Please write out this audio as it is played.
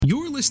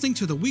listening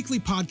to the weekly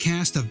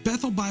podcast of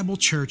Bethel Bible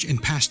Church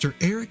and Pastor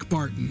Eric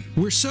Barton.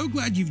 We're so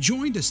glad you've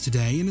joined us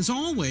today, and as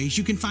always,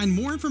 you can find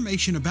more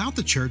information about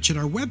the church at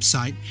our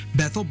website,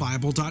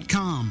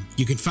 bethelbible.com.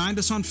 You can find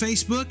us on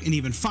Facebook and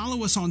even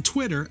follow us on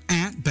Twitter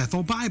at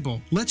Bethel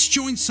Bible. Let's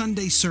join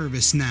Sunday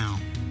service now.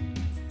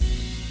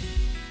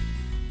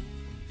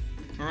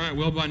 All right,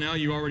 well, by now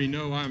you already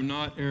know I am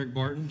not Eric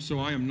Barton, so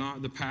I am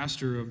not the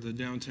pastor of the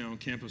downtown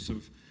campus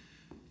of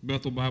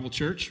Bethel Bible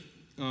Church.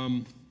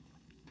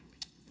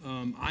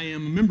 I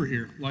am a member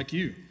here, like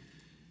you,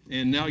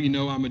 and now you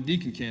know I'm a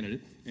deacon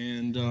candidate,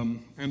 and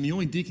I'm the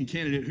only deacon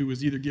candidate who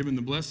was either given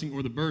the blessing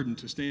or the burden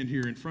to stand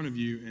here in front of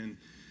you and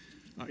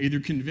either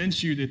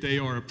convince you that they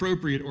are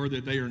appropriate or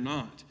that they are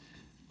not.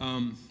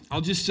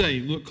 I'll just say,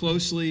 look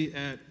closely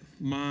at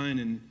mine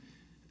and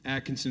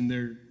Atkinson.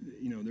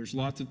 There's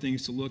lots of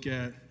things to look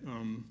at.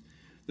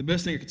 The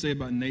best thing I could say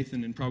about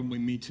Nathan, and probably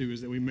me too, is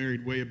that we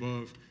married way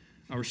above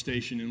our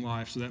station in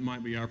life, so that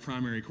might be our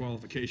primary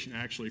qualification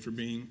actually for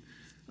being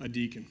a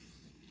deacon.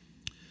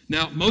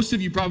 Now, most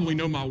of you probably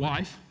know my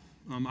wife.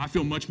 I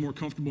feel much more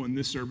comfortable in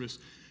this service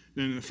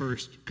than in the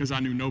first because I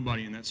knew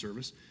nobody in that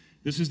service.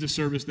 This is the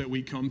service that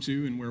we come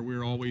to and where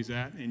we're always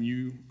at, and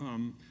you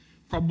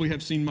probably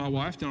have seen my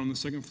wife down on the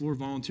second floor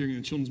volunteering in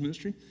the children's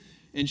ministry,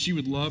 and she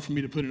would love for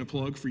me to put in a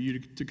plug for you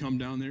to come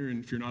down there,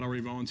 and if you're not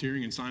already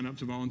volunteering, and sign up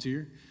to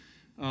volunteer.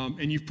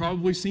 And you've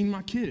probably seen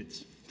my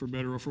kids, for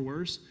better or for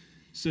worse,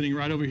 sitting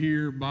right over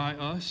here by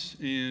us,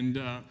 and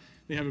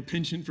they have a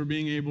penchant for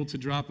being able to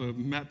drop a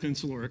matte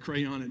pencil or a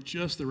crayon at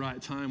just the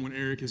right time when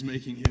Eric is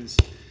making his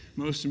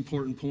most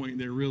important point.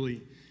 They're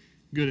really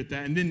good at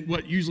that. And then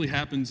what usually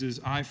happens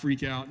is I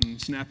freak out and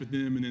snap at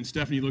them, and then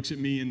Stephanie looks at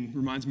me and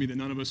reminds me that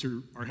none of us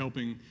are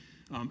helping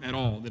at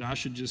all, that I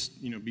should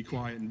just be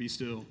quiet and be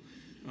still.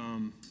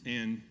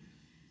 And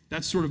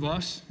that's sort of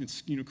us.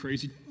 It's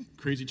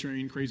crazy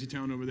train, crazy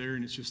town over there,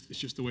 and it's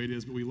just the way it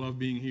is. But we love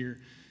being here.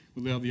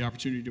 We love the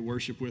opportunity to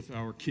worship with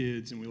our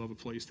kids, and we love a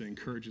place that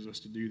encourages us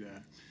to do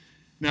that.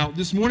 Now,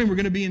 this morning we're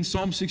going to be in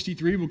Psalm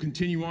 63. We'll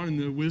continue on in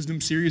the wisdom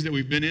series that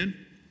we've been in.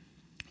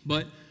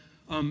 But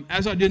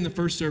as I did in the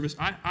first service,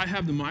 I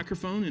have the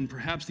microphone, and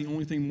perhaps the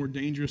only thing more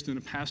dangerous than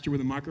a pastor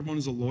with a microphone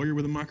is a lawyer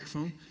with a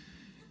microphone.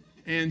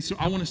 And so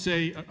I want to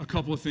say a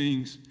couple of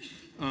things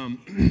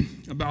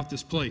about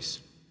this place.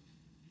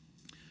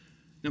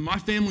 Now, my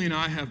family and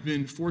I have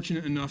been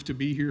fortunate enough to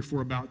be here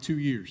for about 2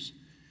 years.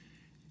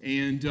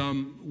 And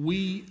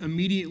we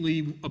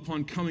immediately,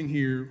 upon coming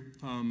here,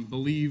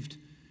 believed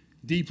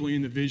deeply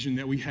in the vision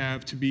that we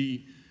have to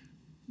be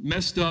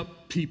messed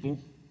up people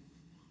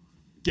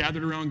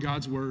gathered around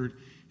God's Word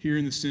here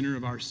in the center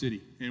of our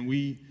city. And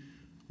we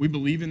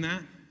believe in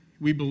that.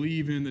 We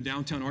believe in the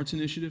Downtown Arts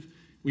Initiative.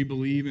 We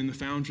believe in the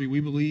Foundry. We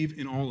believe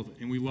in all of it,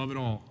 and we love it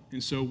all.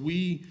 And so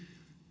we,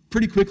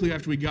 pretty quickly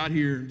after we got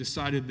here,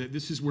 decided that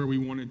this is where we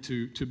wanted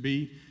to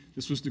be.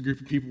 This was the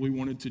group of people we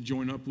wanted to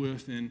join up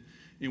with, and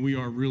we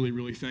are really,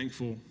 really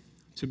thankful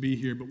to be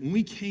here. But when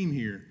we came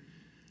here,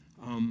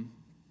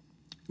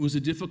 it was a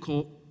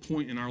difficult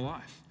point in our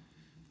life.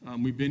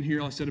 We've been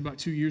here, I said, about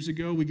 2 years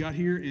ago. We got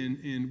here,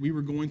 and we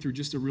were going through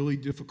just a really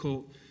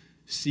difficult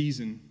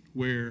season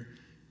where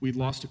we'd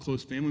lost a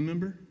close family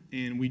member,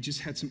 and we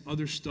just had some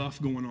other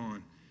stuff going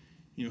on,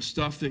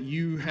 stuff that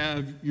you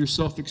have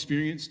yourself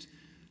experienced,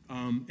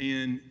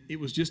 and it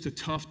was just a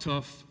tough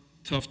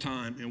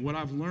time. And what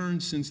I've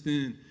learned since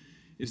then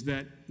is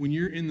that when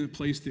you're in the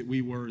place that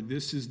we were,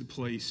 this is the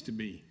place to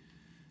be.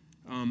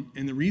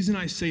 And the reason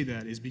I say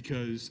that is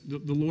because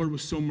the Lord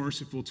was so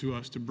merciful to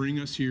us to bring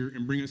us here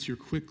and bring us here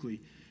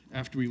quickly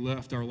after we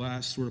left our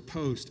last sort of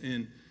post.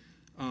 And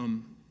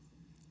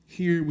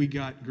here we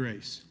got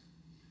grace.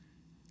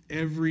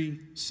 Every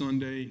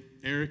Sunday,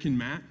 Eric and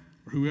Matt,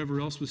 or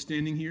whoever else was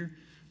standing here,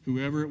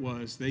 whoever it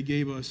was, they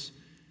gave us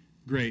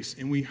grace.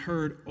 And we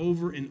heard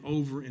over and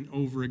over and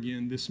over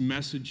again this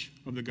message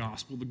of the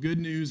gospel, the good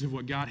news of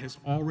what God has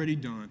already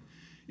done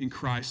in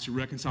Christ to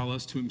reconcile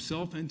us to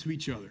himself and to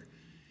each other.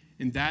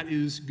 And that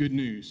is good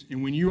news.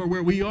 And when you are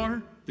where we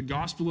are, the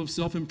gospel of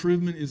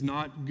self-improvement is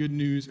not good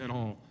news at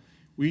all.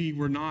 We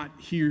were not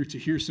here to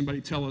hear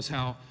somebody tell us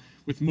how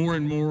with more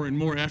and more and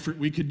more effort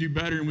we could do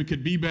better and we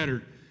could be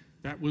better.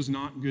 That was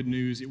not good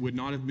news. It would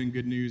not have been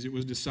good news. It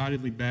was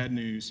decidedly bad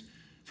news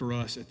for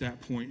us at that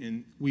point,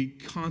 and we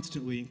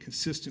constantly and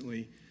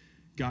consistently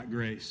got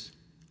grace.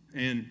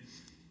 And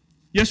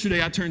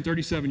yesterday I turned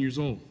 37 years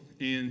old,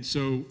 and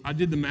so I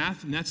did the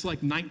math, and that's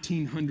like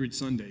 1,900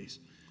 Sundays.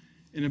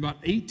 And about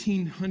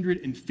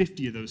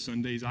 1,850 of those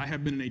Sundays I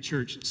have been in a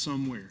church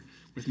somewhere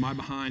with my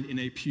behind in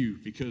a pew,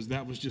 because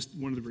that was just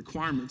one of the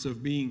requirements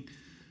of being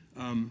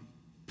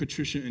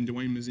Patricia and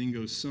Dwayne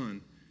Mazingo's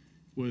son,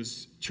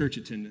 was church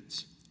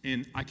attendance.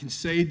 And I can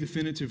say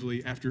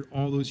definitively after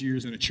all those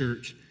years in a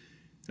church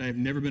that I have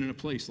never been in a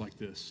place like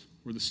this,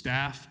 where the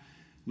staff,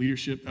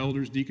 leadership,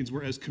 elders, deacons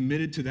were as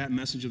committed to that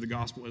message of the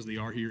gospel as they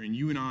are here. And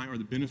you and I are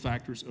the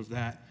benefactors of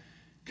that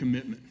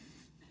commitment.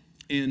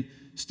 And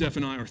Steph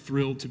and I are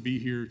thrilled to be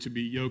here, to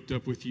be yoked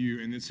up with you,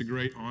 and it's a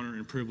great honor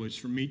and privilege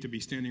for me to be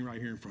standing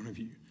right here in front of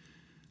you.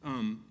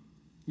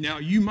 Now,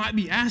 you might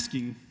be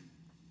asking,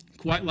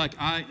 quite like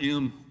I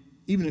am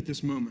even at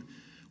this moment,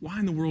 why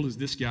in the world is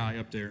this guy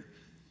up there?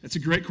 That's a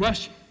great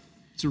question.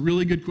 It's a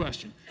really good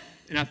question.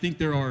 And I think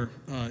there are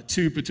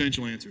two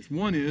potential answers.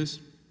 One is,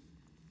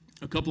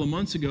 a couple of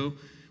months ago,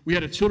 we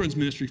had a children's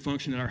ministry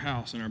function at our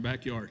house in our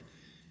backyard.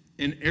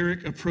 And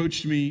Eric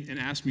approached me and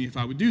asked me if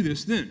I would do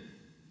this then.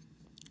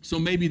 So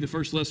maybe the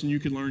first lesson you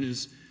could learn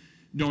is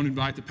don't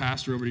invite the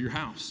pastor over to your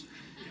house.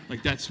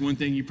 Like, that's one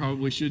thing you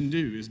probably shouldn't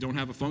do, is don't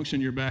have a function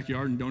in your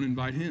backyard and don't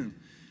invite him.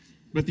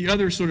 But the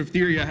other sort of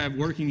theory I have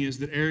working is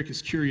that Eric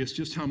is curious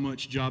just how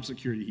much job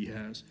security he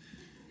has.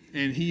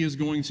 And he is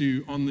going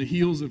to, on the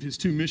heels of his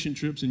 2 mission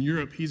trips in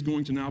Europe, he's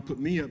going to now put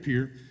me up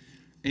here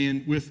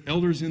and with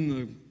elders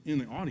in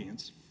the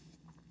audience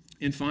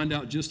and find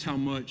out just how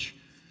much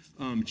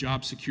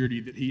job security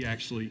that he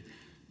actually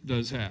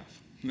does have.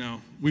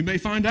 Now, we may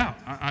find out.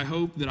 I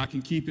hope that I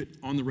can keep it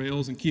on the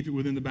rails and keep it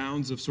within the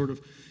bounds of sort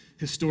of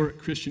historic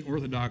Christian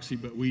orthodoxy,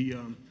 but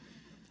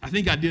I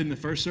think I did in the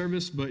first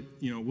service, but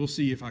we'll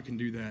see if I can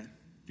do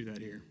that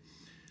here.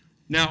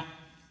 Now,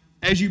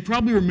 as you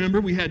probably remember,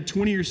 we had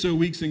 20 or so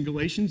weeks in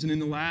Galatians, and in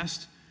the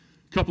last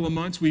couple of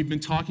months, we've been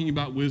talking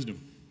about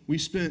wisdom. We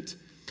spent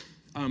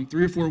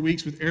 3 or 4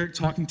 weeks with Eric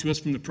talking to us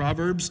from the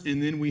Proverbs,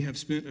 and then we have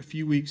spent a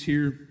few weeks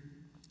here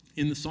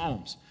in the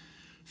Psalms.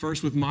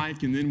 First with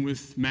Mike, and then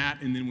with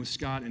Matt, and then with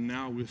Scott, and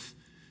now with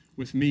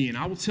me. And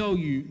I will tell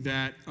you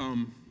that,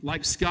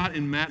 like Scott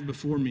and Matt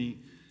before me,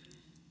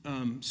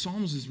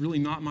 Psalms is really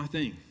not my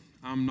thing.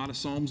 I'm not a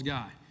Psalms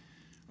guy.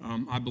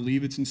 I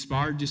believe it's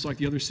inspired just like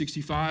the other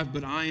 65,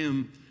 but I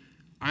am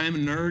a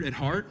nerd at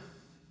heart.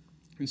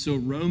 And so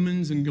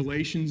Romans and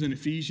Galatians and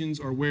Ephesians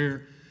are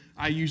where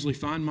I usually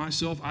find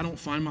myself. I don't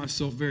find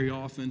myself very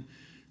often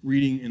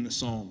reading in the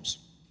Psalms.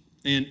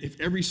 And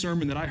if every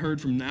sermon that I heard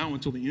from now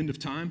until the end of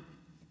time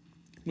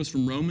was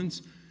from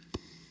Romans,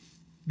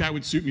 that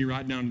would suit me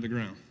right down to the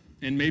ground.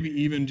 And maybe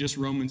even just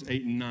Romans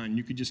 8 and 9.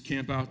 You could just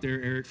camp out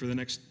there, Eric, for the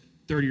next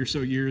 30 or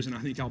so years, and I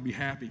think I'll be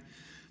happy.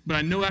 But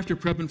I know after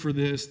prepping for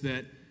this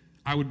that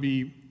I would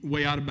be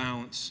way out of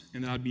balance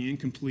and that I'd be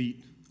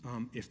incomplete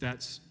if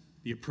that's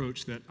the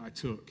approach that I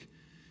took.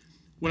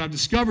 What I've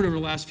discovered over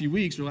the last few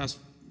weeks, or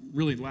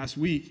last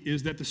week,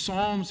 is that the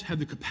Psalms have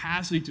the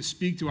capacity to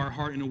speak to our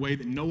heart in a way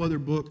that no other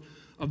book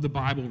of the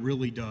Bible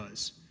really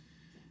does.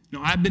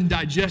 Now, I've been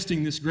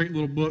digesting this great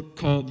little book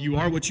called You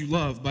Are What You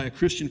Love by a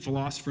Christian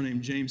philosopher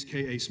named James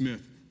K.A.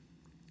 Smith.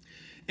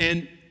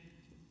 And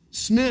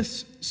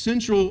Smith's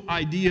central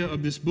idea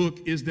of this book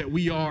is that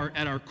we are,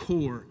 at our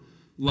core,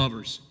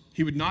 lovers.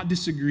 He would not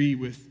disagree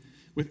with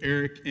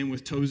Eric and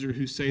with Tozer,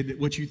 who say that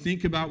what you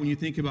think about when you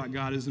think about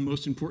God is the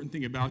most important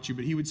thing about you,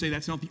 but he would say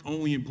that's not the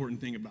only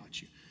important thing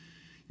about you.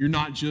 You're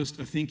not just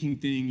a thinking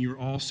thing, you're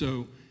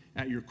also,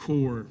 at your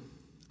core,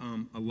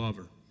 a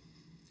lover.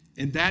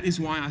 And that is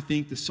why I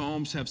think the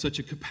Psalms have such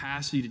a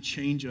capacity to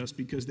change us,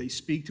 because they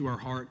speak to our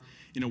heart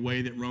in a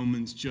way that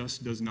Romans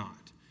just does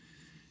not.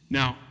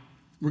 Now,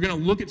 we're going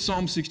to look at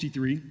Psalm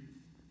 63,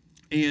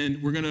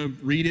 and we're going to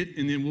read it,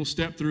 and then we'll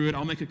step through it.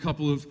 I'll make a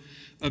couple of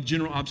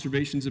general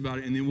observations about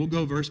it, and then we'll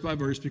go verse by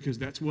verse, because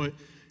that's what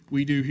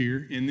we do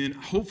here. And then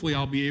hopefully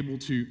I'll be able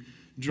to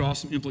draw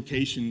some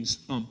implications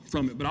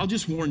from it. But I'll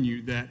just warn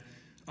you that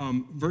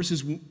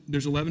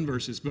there's 11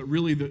 verses, but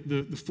really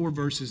the 4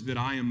 verses that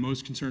I am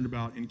most concerned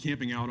about and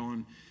camping out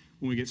on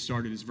when we get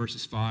started is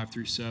verses 5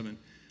 through 7.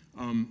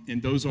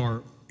 And those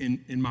are,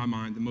 in my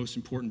mind, the most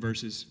important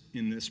verses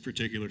in this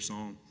particular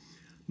psalm.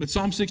 But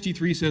Psalm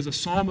 63 says, a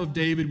psalm of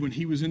David when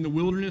he was in the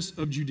wilderness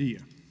of Judea.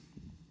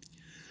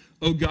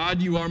 O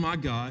God, you are my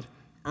God.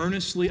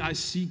 Earnestly I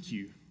seek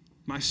you.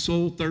 My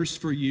soul thirsts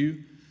for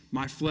you.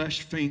 My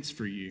flesh faints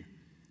for you,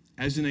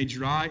 as in a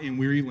dry and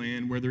weary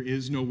land where there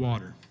is no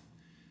water.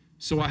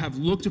 So I have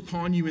looked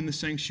upon you in the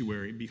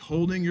sanctuary,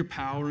 beholding your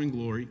power and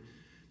glory,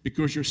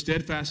 because your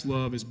steadfast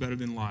love is better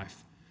than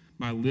life.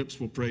 My lips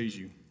will praise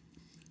you.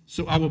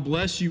 So I will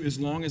bless you as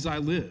long as I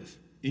live.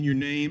 In your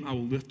name I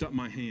will lift up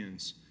my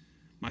hands.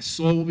 My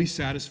soul will be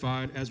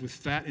satisfied as with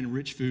fat and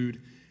rich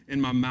food,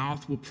 and my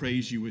mouth will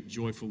praise you with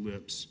joyful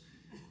lips.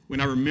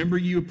 When I remember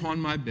you upon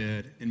my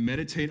bed and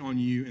meditate on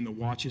you in the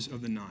watches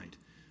of the night,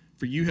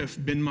 for you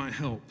have been my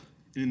help,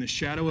 and in the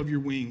shadow of your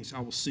wings I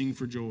will sing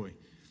for joy.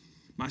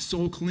 My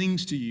soul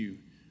clings to you,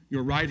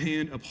 your right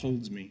hand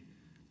upholds me.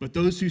 But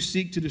those who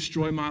seek to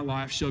destroy my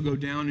life shall go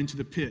down into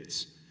the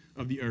pits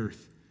of the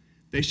earth.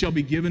 They shall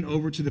be given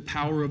over to the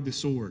power of the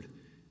sword.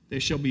 They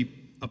shall be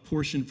a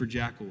portion for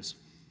jackals.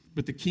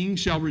 But the king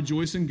shall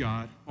rejoice in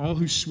God. All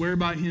who swear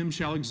by him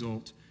shall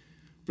exult,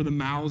 for the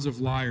mouths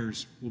of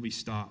liars will be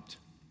stopped.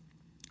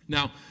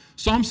 Now,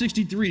 Psalm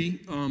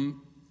 63,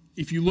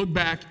 if you look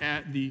back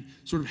at the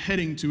sort of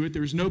heading to it,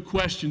 there's no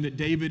question that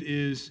David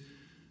is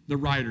the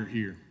writer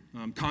here.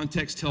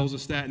 Context tells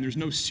us that, and there's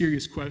no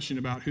serious question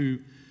about who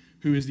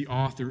is the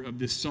author of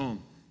this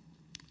psalm.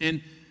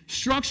 And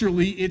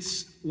structurally,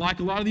 it's like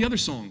a lot of the other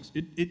songs.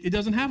 It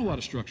doesn't have a lot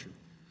of structure.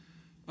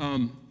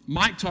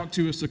 Mike talked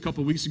to us a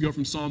couple of weeks ago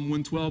from Psalm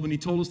 112, and he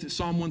told us that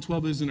Psalm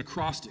 112 is an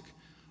acrostic,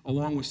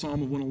 along with Psalm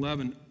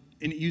 111.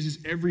 and it uses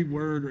every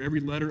word or every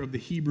letter of the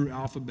Hebrew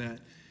alphabet.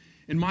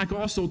 And Mike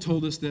also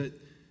told us that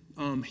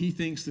he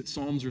thinks that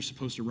Psalms are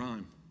supposed to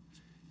rhyme.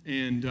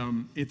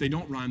 And if they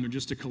don't rhyme, they're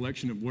just a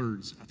collection of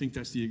words. I think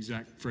that's the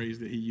exact phrase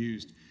that he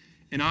used.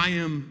 And I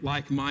am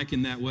like Mike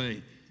in that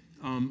way.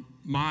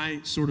 My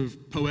sort of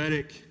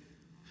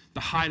the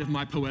height of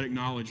my poetic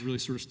knowledge really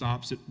sort of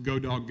stops at Go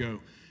Dog Go.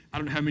 I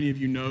don't know how many of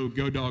you know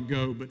Go Dog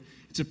Go, but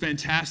it's a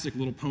fantastic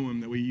little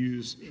poem that we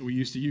used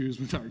to use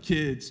with our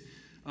kids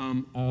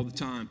all the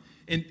time.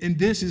 And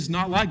this is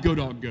not like Go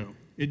Dog Go.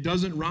 It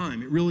doesn't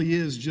rhyme. It really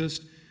is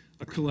just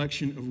a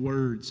collection of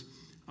words.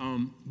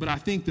 But I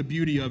think the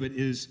beauty of it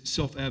is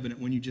self-evident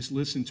when you just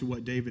listen to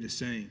what David is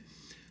saying.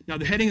 Now,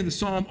 the heading of the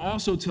psalm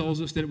also tells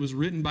us that it was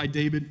written by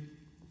David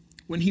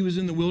when he was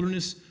in the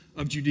wilderness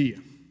of Judea.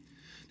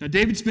 Now,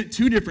 David spent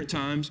 2 different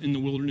times in the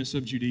wilderness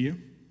of Judea.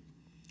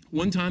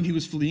 One time he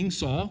was fleeing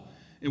Saul,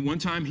 and one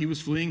time he was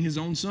fleeing his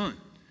own son.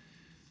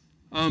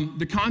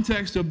 The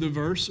context of the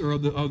verse or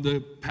of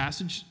the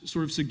passage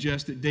sort of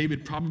suggests that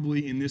David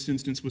probably in this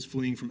instance was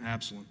fleeing from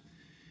Absalom.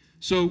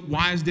 So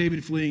why is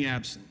David fleeing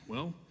Absalom?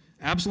 Well,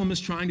 Absalom is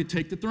trying to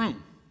take the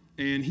throne,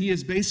 and he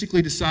has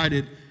basically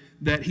decided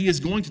that he is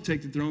going to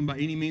take the throne by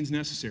any means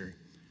necessary.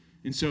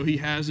 And so he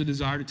has a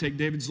desire to take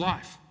David's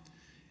life.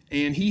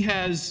 And he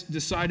has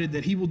decided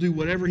that he will do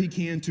whatever he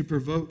can to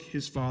provoke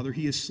his father.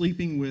 He is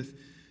sleeping with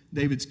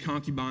David's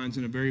concubines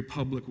in a very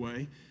public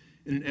way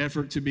in an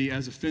effort to be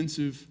as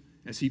offensive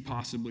as he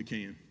possibly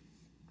can.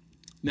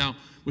 Now,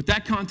 with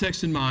that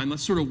context in mind,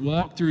 let's sort of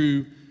walk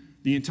through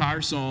the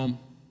entire psalm,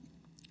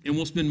 and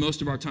we'll spend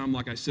most of our time,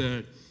 like I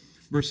said,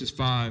 verses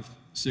 5,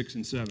 6,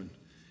 and 7.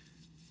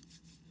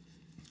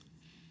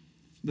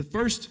 The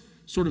first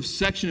sort of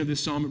section of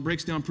this psalm, it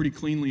breaks down pretty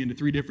cleanly into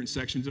 3 different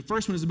sections. The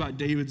first one is about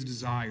David's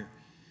desire.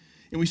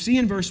 And we see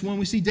in verse 1,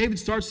 we see David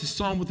starts the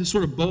psalm with this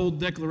sort of bold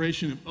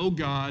declaration of, "Oh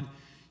God,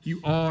 you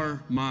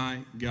are my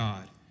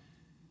God."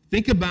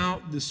 Think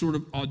about the sort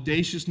of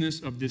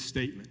audaciousness of this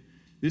statement.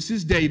 This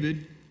is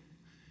David,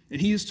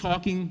 and he is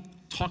talking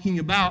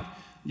about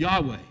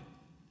Yahweh,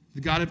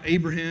 the God of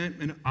Abraham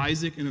and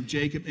Isaac and of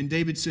Jacob. And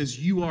David says,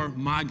 "You are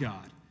my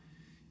God."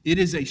 It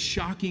is a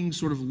shocking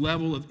sort of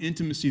level of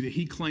intimacy that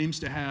he claims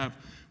to have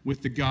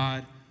with the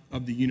God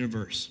of the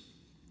universe.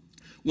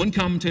 One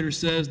commentator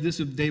says this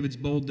of David's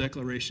bold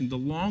declaration: "The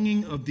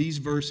longing of these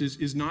verses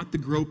is not the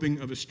groping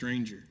of a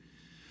stranger,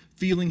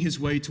 feeling his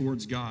way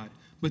towards God,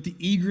 but the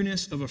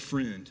eagerness of a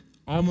friend,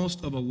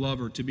 almost of a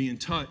lover, to be in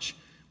touch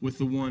with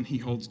the one he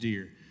holds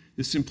dear."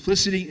 The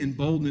simplicity and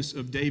boldness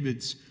of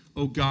David's,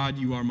 "Oh God,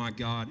 you are my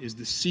God," is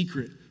the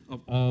secret of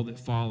all that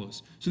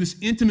follows. So this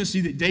intimacy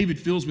that David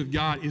feels with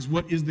God is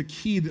what is the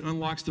key that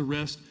unlocks the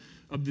rest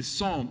of this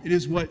psalm. It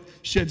is what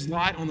sheds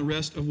light on the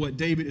rest of what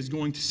David is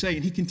going to say.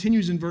 And he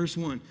continues in verse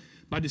 1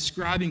 by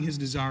describing his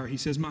desire. He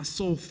says, "My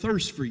soul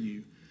thirsts for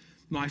you.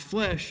 My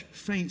flesh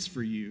faints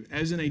for you,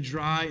 as in a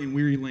dry and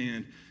weary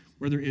land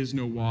where there is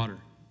no water."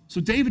 So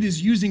David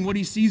is using what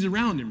he sees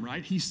around him,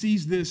 right? He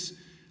sees this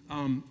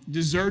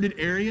deserted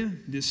area,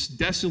 this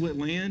desolate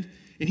land,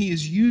 and he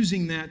is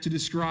using that to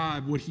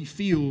describe what he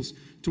feels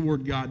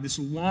toward God, this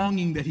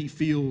longing that he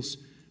feels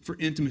for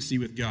intimacy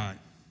with God.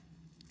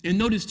 And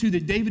notice, too,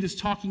 that David is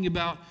talking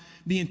about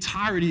the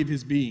entirety of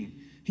his being.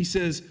 He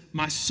says,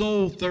 "My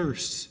soul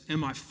thirsts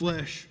and my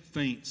flesh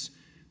faints."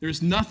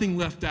 There's nothing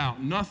left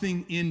out,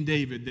 nothing in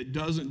David that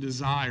doesn't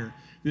desire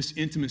this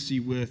intimacy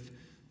with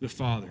the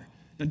Father.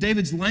 Now,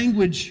 David's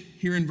language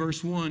here in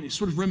verse 1 is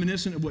sort of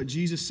reminiscent of what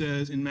Jesus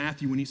says in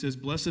Matthew when he says,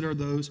 "Blessed are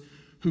those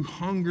who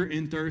hunger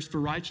and thirst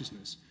for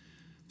righteousness,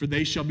 for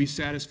they shall be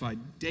satisfied."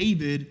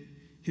 David,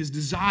 his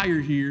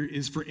desire here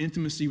is for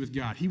intimacy with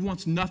God. He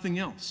wants nothing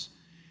else.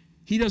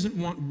 He doesn't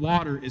want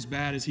water as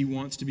bad as he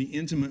wants to be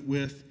intimate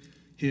with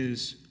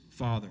his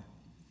Father.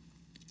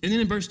 And then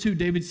in verse 2,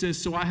 David says,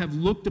 "So I have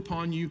looked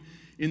upon you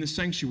in the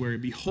sanctuary,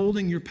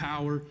 beholding your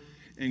power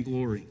and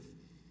glory."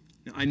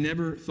 Now, I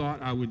never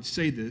thought I would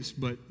say this,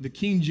 but the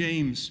King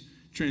James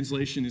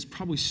translation is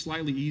probably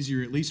slightly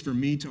easier, at least for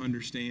me to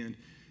understand,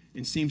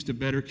 and seems to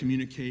better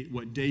communicate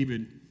what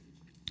David,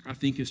 I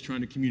think, is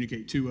trying to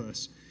communicate to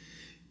us.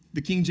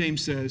 The King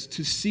James says,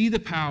 "To see the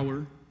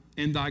power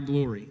and thy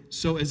glory,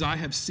 so as I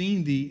have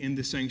seen thee in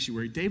the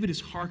sanctuary." David is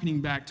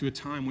hearkening back to a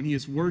time when he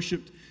has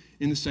worshiped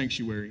in the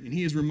sanctuary, and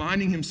he is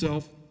reminding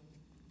himself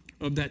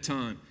of that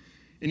time.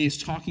 And he is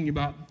talking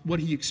about what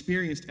he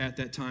experienced at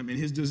that time and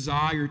his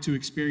desire to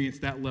experience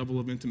that level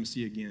of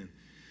intimacy again.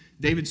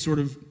 David sort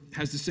of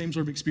has the same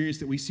sort of experience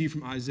that we see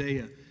from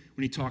Isaiah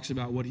when he talks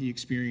about what he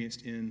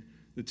experienced in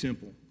the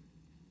temple.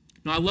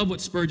 Now, I love what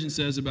Spurgeon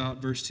says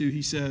about verse 2.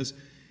 He says,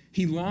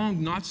 "He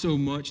longed not so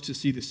much to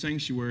see the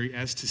sanctuary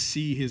as to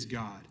see his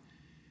God.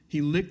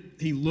 He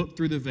looked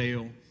through the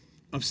veil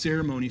of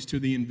ceremonies to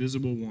the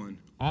invisible one.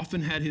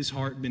 Often had his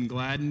heart been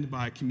gladdened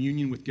by a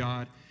communion with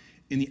God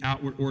in the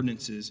outward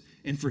ordinances,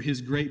 and for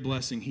his great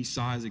blessing he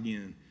sighs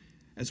again.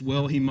 As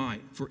well he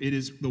might, for it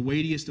is the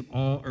weightiest of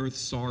all earth's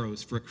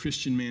sorrows for a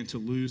Christian man to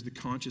lose the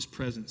conscious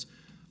presence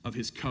of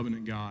his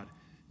covenant God."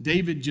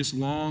 David just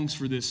longs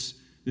for this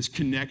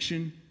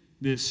connection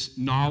this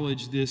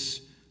knowledge,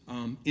 this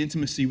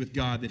intimacy with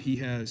God that he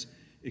has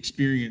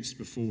experienced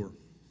before.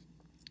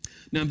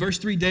 Now in verse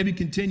 3, David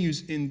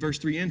continues in verse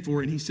 3 and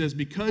 4, and he says,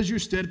 "Because your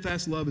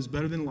steadfast love is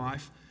better than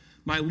life,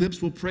 my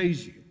lips will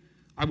praise you.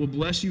 I will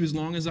bless you as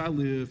long as I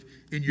live.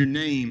 In your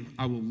name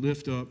I will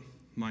lift up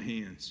my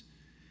hands."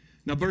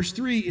 Now verse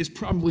 3 is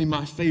probably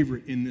my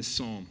favorite in this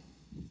psalm.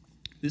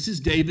 This is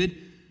David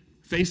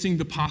facing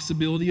the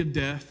possibility of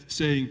death,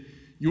 saying,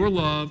 "Your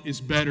love is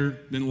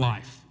better than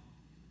life.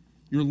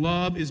 Your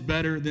love is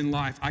better than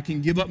life. I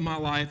can give up my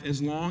life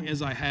as long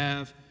as I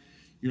have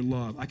your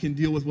love. I can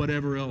deal with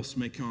whatever else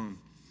may come."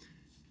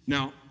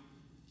 Now,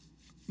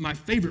 my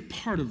favorite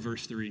part of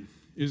verse 3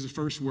 is the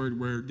first word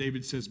where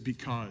David says,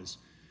 "because."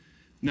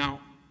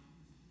 Now,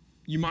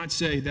 you might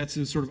say that's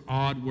a sort of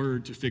odd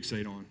word to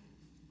fixate on.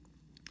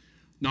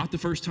 Not the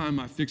first time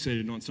I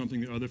fixated on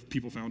something that other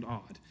people found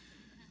odd.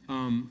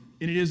 And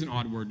it is an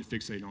odd word to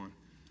fixate on.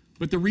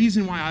 But the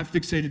reason why I've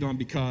fixated on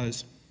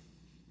 "because"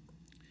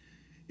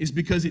 is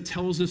because it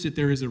tells us that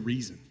there is a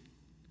reason.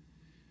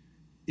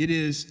 It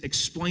is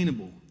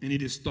explainable and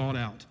it is thought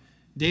out.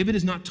 David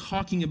is not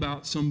talking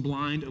about some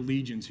blind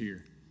allegiance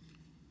here.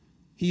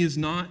 He is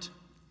not,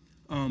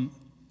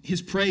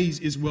 his praise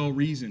is well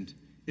reasoned.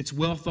 It's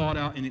well thought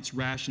out and it's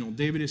rational.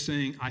 David is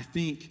saying, "I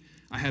think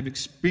I have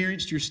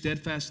experienced your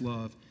steadfast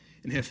love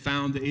and have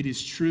found that it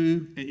is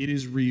true and it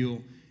is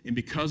real, and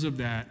because of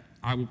that,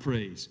 I will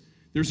praise."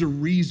 There's a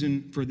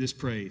reason for this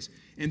praise.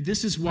 And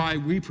this is why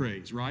we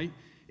praise, right?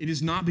 It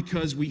is not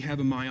because we have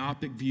a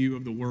myopic view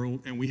of the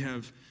world and we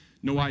have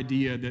no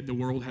idea that the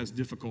world has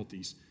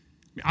difficulties.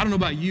 I don't know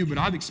about you, but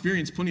I've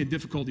experienced plenty of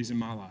difficulties in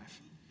my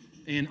life.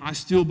 And I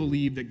still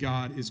believe that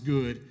God is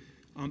good.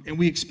 And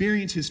we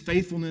experience his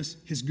faithfulness,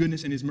 his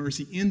goodness, and his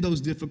mercy in those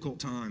difficult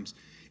times.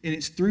 And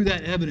it's through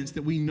that evidence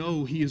that we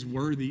know he is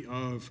worthy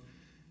of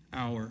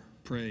our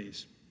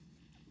praise.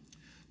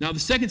 Now, the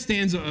second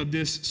stanza of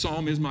this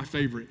psalm is my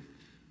favorite.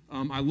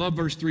 I love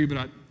verse 3,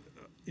 but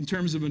in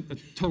terms of a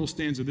total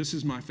stanza, this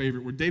is my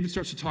favorite, where David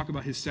starts to talk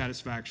about his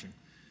satisfaction.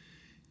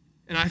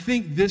 And I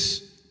think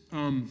this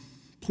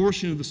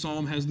portion of the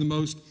psalm has the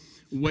most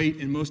weight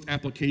and most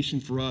application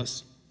for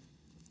us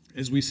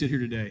as we sit here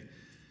today.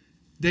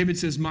 David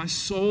says, "My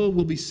soul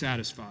will be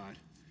satisfied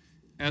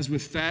as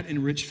with fat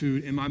and rich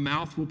food, and my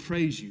mouth will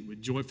praise you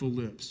with joyful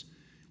lips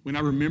when I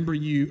remember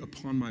you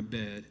upon my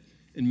bed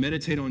and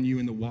meditate on you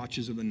in the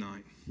watches of the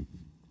night.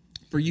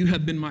 For you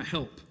have been my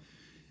help,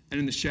 and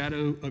in the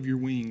shadow of your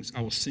wings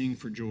I will sing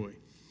for joy."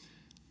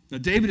 Now,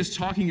 David is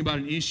talking about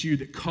an issue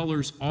that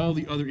colors all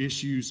the other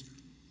issues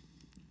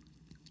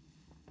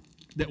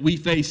that we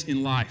face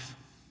in life.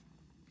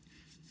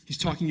 He's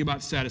talking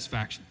about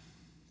satisfaction.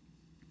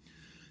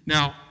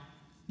 Now,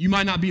 you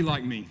might not be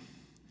like me,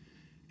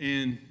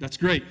 and that's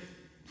great.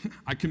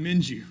 I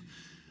commend you.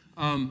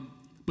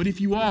 But if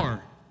you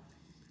are,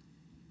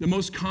 the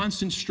most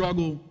constant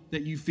struggle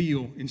that you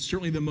feel, and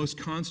certainly the most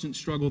constant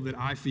struggle that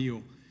I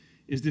feel,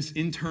 is this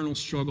internal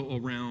struggle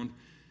around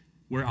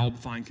where I'll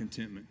find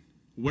contentment.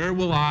 Where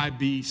will I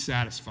be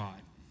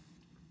satisfied?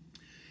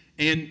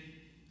 And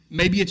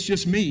maybe it's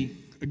just me,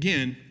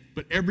 again,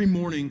 but every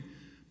morning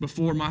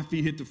before my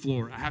feet hit the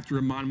floor, I have to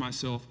remind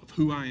myself of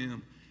who I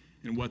am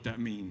and what that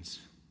means.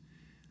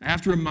 I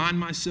have to remind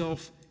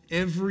myself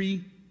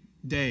every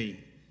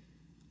day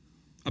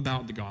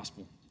about the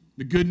gospel,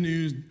 the good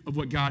news of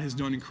what God has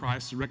done in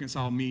Christ to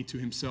reconcile me to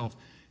himself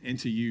and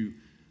to you.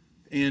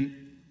 And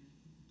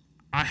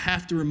I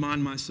have to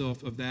remind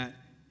myself of that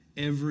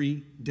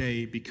every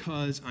day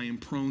because I am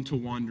prone to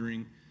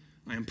wandering,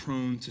 I am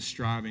prone to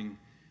striving,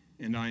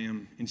 and I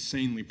am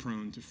insanely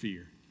prone to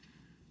fear.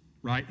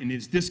 Right? And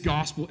it's this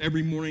gospel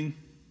every morning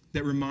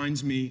that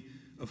reminds me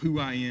of who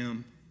I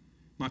am,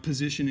 my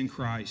position in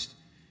Christ,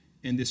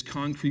 and this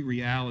concrete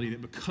reality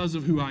that because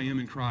of who I am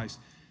in Christ,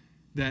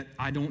 that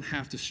I don't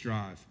have to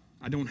strive,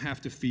 I don't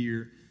have to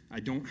fear, I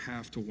don't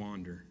have to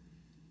wander.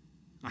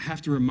 I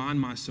have to remind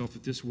myself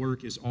that this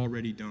work is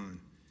already done,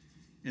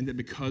 and that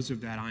because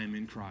of that I am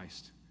in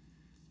Christ,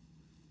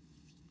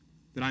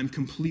 that I'm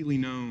completely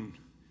known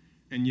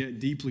and yet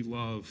deeply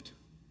loved,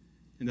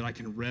 and that I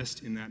can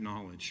rest in that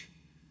knowledge.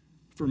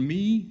 For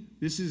me,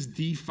 this is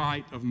the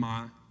fight of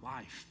my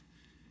life.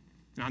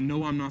 And I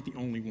know I'm not the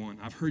only one.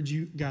 I've heard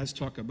you guys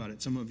talk about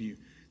it, some of you,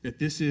 that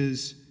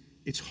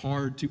it's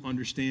hard to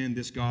understand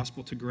this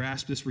gospel, to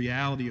grasp this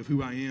reality of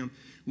who I am,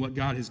 what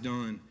God has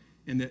done,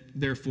 and that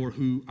therefore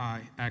who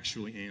I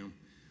actually am.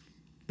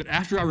 But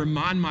after I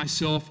remind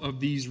myself of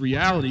these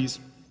realities,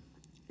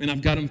 and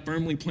I've got them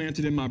firmly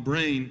planted in my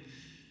brain,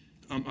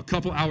 a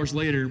couple hours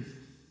later,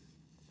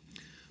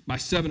 by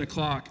 7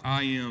 o'clock,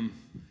 I'm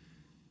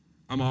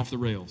off the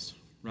rails,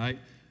 right?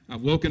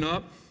 I've woken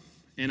up,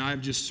 and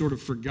I've just sort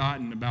of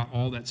forgotten about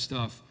all that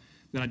stuff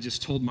that I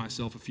just told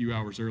myself a few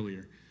hours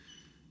earlier.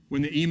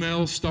 When the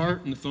emails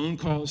start and the phone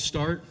calls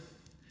start,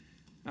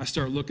 I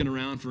start looking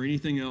around for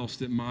anything else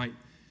that might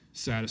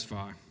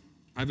satisfy.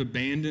 I've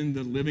abandoned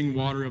the living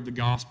water of the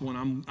gospel,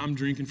 and I'm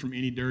drinking from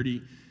any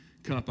dirty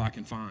cup I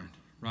can find,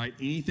 right?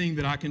 Anything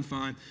that I can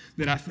find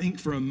that I think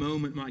for a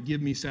moment might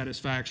give me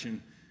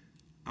satisfaction,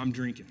 I'm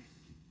drinking.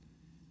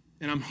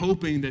 And I'm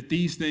hoping that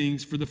these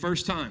things, for the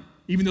first time,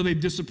 even though they've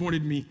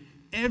disappointed me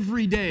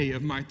every day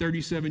of my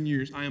 37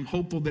 years, I am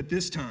hopeful that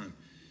this time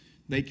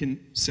they can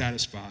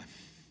satisfy.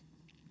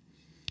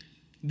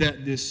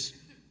 That this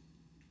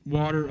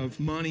water of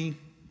money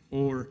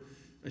or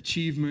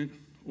achievement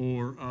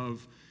or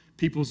of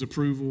people's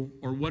approval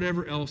or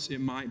whatever else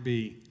it might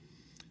be,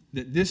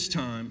 that this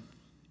time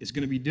is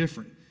going to be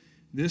different.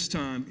 This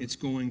time it's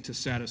going to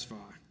satisfy.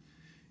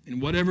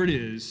 And whatever it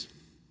is,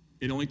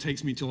 it only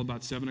takes me till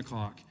about 7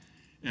 o'clock,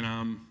 and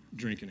I'm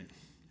drinking it.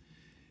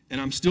 And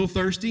I'm still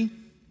thirsty,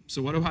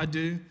 so what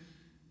do?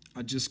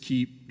 I just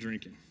keep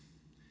drinking.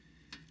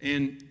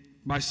 And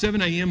by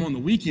 7 a.m. on the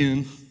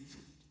weekend,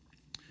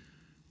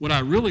 what I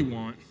really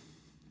want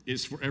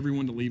is for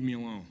everyone to leave me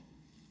alone,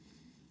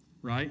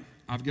 right?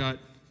 I've got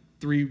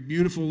 3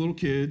 beautiful little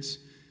kids.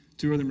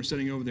 2 of them are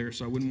sitting over there,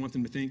 so I wouldn't want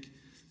them to think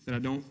that I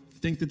don't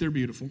think that they're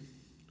beautiful.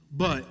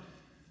 But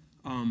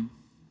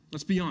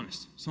let's be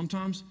honest.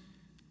 Sometimes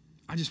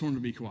I just want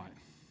them to be quiet,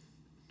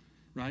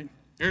 right?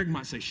 Eric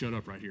might say shut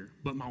up right here,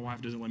 but my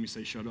wife doesn't let me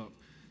say shut up,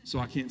 so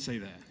I can't say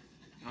that.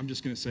 I'm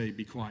just going to say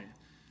be quiet.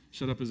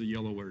 Shut up is a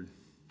yellow word,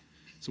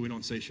 so we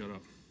don't say shut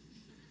up.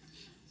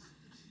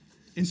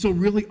 And so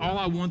really all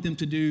I want them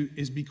to do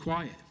is be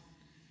quiet.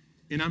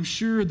 And I'm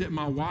sure that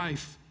my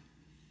wife,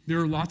 there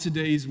are lots of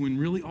days when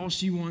really all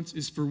she wants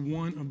is for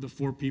one of the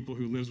 4 people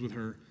who lives with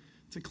her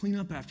to clean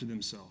up after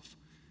themselves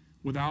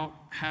without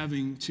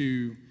having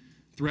to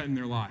threaten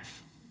their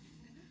life.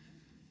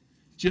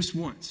 Just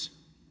once.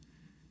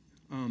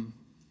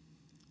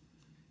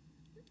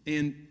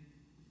 And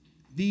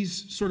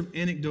these sort of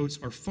anecdotes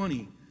are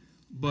funny,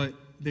 but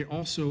they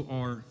also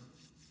are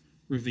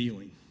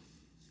revealing.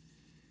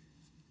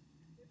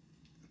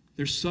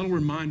 There's subtle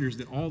reminders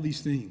that all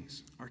these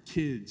things, our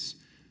kids,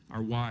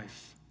 our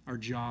wife, our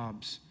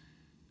jobs,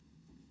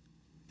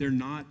 they're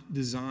not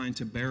designed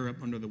to bear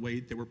up under the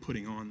weight that we're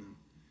putting on them.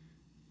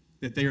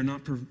 That they are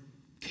not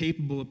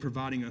capable of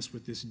providing us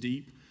with this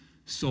deep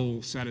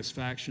soul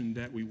satisfaction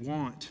that we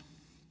want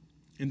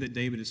and that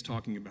David is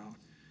talking about.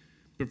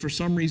 But for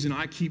some reason,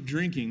 I keep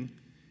drinking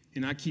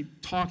and I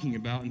keep talking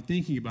about and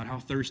thinking about how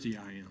thirsty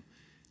I am.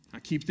 I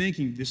keep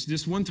thinking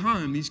this one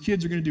time, these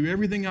kids are going to do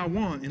everything I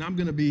want and I'm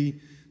going to be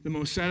the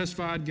most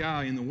satisfied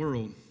guy in the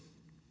world.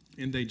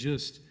 And they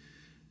just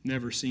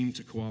never seem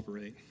to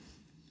cooperate.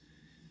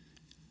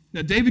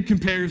 Now, David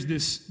compares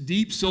this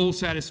deep soul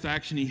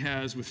satisfaction he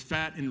has with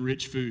fat and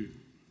rich food.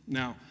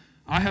 Now,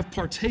 I have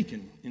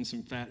partaken in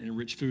some fat and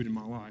rich food in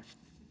my life.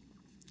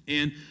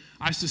 And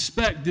I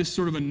suspect this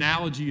sort of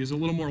analogy is a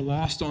little more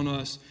lost on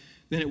us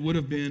than it would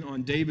have been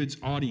on David's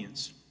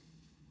audience,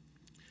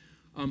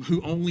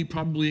 who only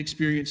probably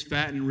experienced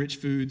fat and rich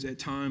foods at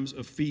times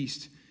of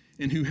feast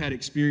and who had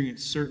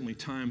experienced certainly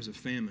times of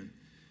famine.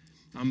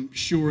 I'm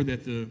sure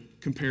that the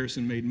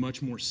comparison made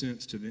much more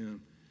sense to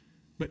them.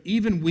 But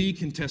even we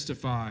can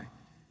testify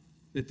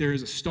that there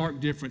is a stark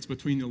difference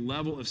between the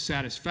level of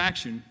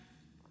satisfaction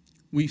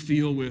we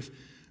feel with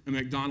a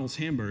McDonald's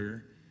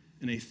hamburger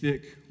and a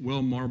thick,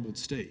 well-marbled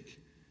steak.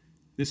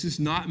 This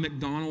is not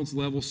McDonald's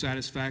level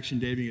satisfaction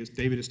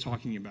David is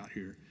talking about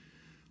here.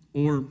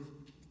 Or,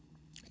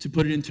 to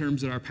put it in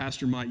terms that our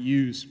pastor might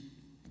use,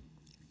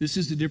 this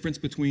is the difference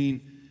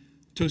between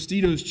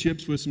Tostitos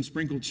chips with some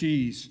sprinkled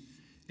cheese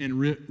and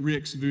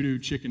Rick's Voodoo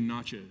chicken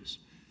nachos,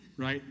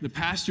 right? The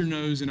pastor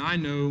knows, and I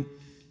know,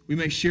 we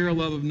may share a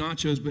love of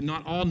nachos, but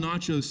not all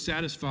nachos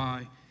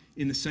satisfy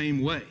in the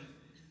same way.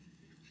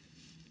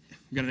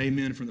 I've got an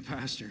amen from the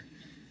pastor.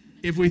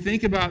 If we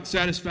think about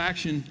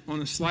satisfaction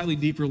on a slightly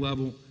deeper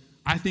level,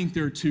 I think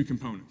there are 2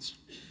 components.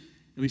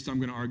 At least I'm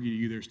going to argue to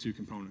you there's 2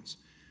 components.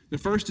 The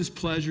first is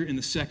pleasure, and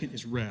the second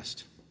is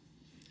rest.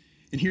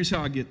 And here's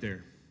how I get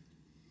there.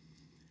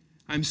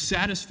 I'm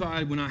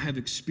satisfied when I have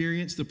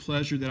experienced the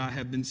pleasure that I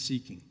have been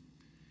seeking,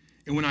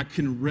 and when I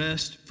can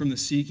rest from the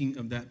seeking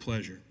of that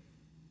pleasure.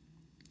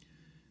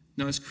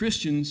 Now, as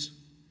Christians,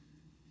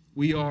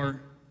 we are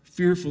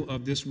fearful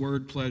of this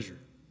word pleasure.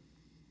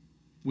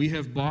 We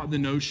have bought the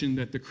notion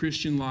that the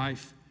Christian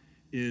life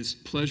is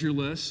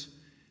pleasureless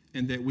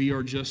and that we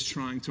are just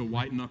trying to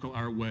white-knuckle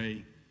our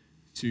way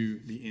to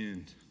the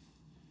end.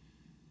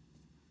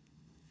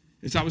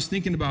 As I was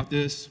thinking about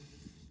this,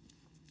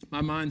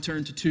 my mind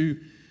turned to 2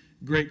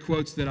 great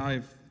quotes that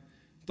I've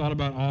thought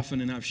about often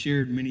and I've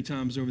shared many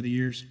times over the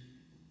years.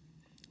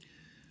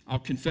 I'll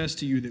confess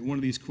to you that one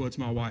of these quotes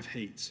my wife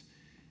hates,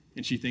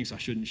 and she thinks I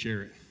shouldn't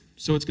share it.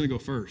 So it's going to go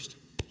first.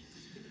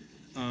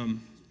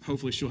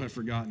 Hopefully she'll have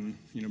forgotten,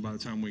 by the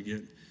time we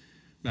get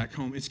back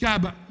home. It's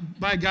by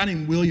a guy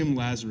named William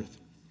Lazarus.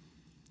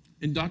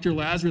 And Dr.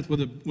 Lazarus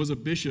was a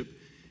bishop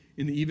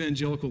in the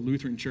Evangelical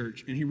Lutheran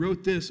Church, and he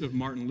wrote this of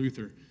Martin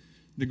Luther,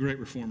 the great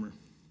reformer.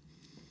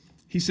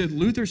 He said,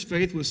 Luther's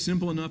faith was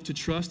simple enough to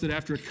trust that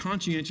after a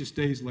conscientious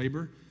day's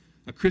labor,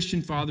 a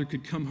Christian father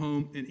could come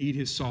home and eat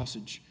his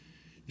sausage,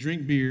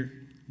 drink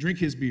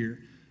his beer,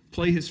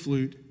 play his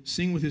flute,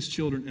 sing with his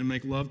children, and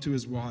make love to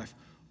his wife,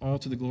 all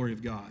to the glory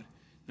of God.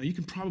 Now, you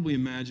can probably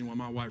imagine why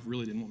my wife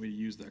really didn't want me to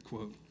use that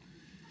quote.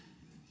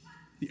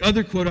 The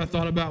other quote I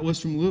thought about was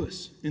from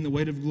Lewis in The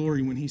Weight of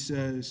Glory when he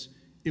says,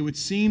 "It would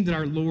seem that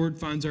our Lord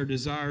finds our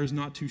desires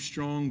not too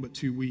strong but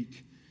too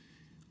weak.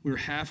 We are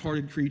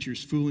half-hearted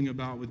creatures fooling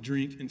about with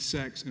drink and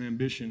sex and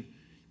ambition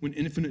when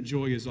infinite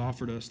joy is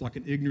offered us like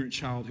an ignorant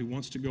child who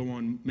wants to go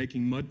on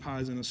making mud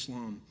pies in a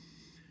slum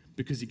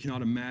because he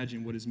cannot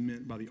imagine what is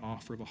meant by the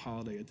offer of a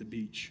holiday at the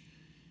beach.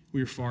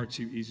 We are far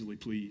too easily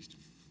pleased."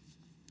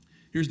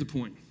 Here's the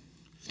point,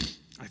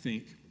 I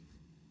think.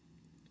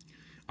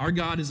 Our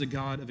God is a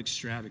God of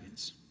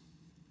extravagance.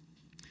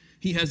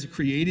 He has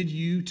created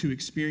you to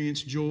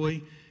experience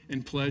joy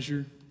and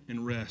pleasure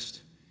and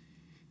rest.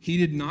 He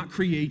did not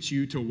create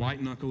you to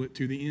white-knuckle it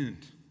to the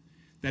end.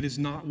 That is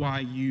not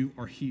why you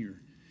are here.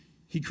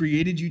 He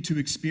created you to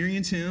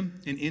experience Him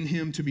and in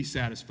Him to be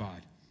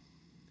satisfied.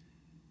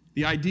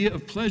 The idea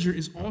of pleasure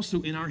is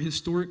also in our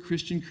historic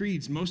Christian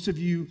creeds. Most of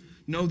you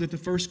know that the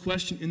first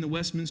question in the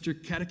Westminster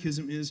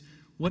Catechism is,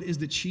 what is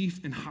the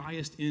chief and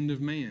highest end of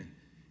man?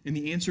 And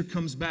the answer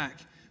comes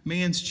back,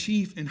 man's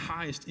chief and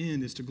highest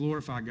end is to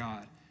glorify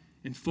God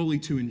and fully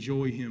to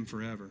enjoy Him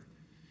forever.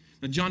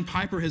 Now, John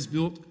Piper has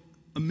built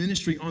a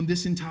ministry on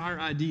this entire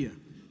idea,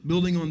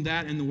 building on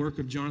that and the work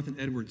of Jonathan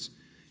Edwards.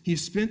 He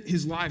has spent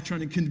his life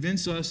trying to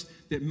convince us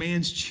that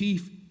man's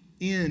chief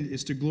end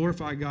is to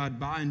glorify God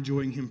by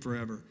enjoying Him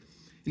forever.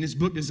 In his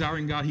book,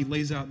 Desiring God, he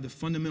lays out the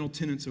fundamental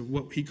tenets of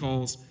what he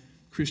calls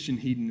Christian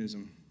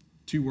hedonism.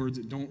 Two words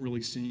that don't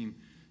really seem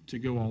to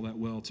go all that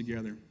well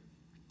together.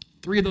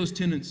 Three of those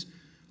tenets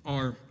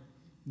are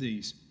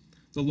these.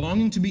 The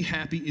longing to be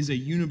happy is a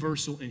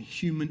universal and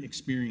human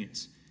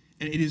experience,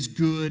 and it is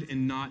good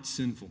and not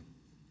sinful.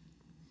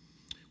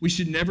 We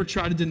should never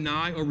try to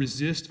deny or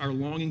resist our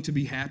longing to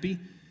be happy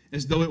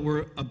as though it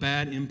were a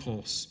bad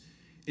impulse.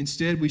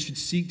 Instead, we should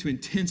seek to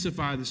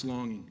intensify this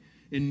longing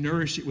and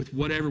nourish it with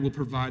whatever will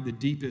provide the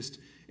deepest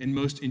and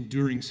most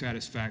enduring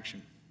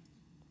satisfaction.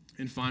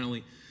 And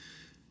finally,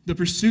 the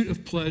pursuit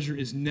of pleasure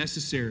is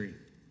necessary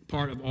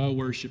part of all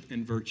worship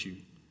and virtue.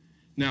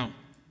 Now,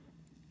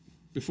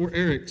 before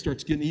Eric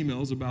starts getting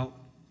emails about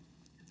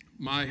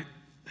my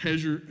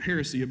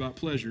heresy about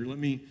pleasure, let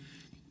me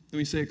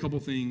say a couple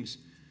things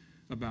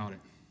about it.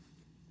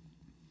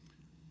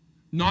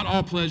 Not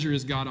all pleasure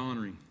is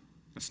God-honoring.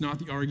 That's not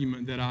the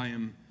argument that I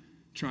am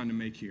trying to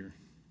make here.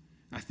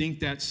 I think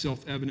that's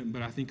self-evident,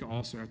 but I think I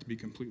also have to be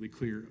completely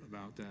clear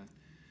about that.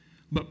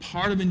 But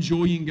part of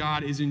enjoying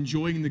God is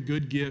enjoying the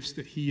good gifts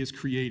that He has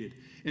created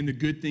and the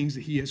good things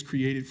that He has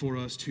created for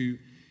us to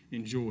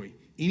enjoy.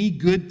 Any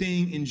good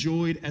thing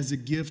enjoyed as a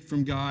gift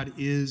from God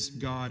is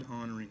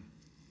God-honoring.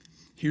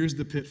 Here's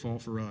the pitfall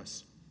for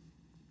us.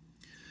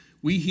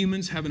 We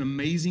humans have an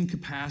amazing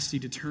capacity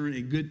to turn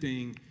a good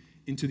thing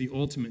into the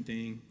ultimate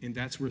thing, and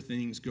that's where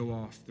things go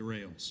off the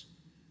rails.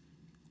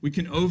 We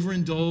can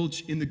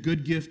overindulge in the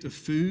good gift of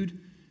food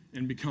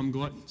and become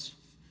gluttons.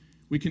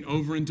 We can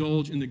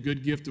overindulge in the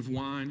good gift of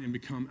wine and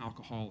become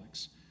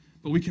alcoholics.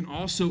 But we can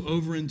also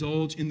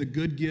overindulge in the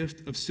good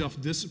gift of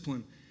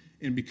self-discipline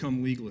and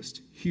become legalists.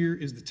 Here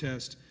is the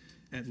test,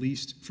 at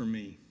least for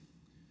me.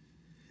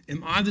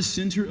 Am I the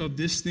center of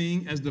this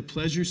thing as the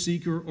pleasure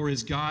seeker, or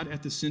is God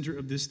at the center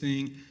of this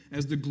thing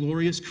as the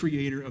glorious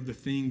creator of the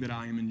thing that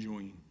I am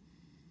enjoying?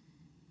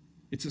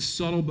 It's a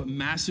subtle but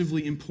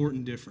massively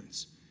important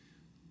difference.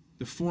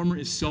 The former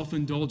is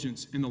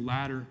self-indulgence, and the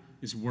latter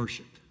is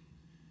worship.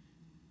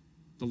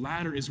 The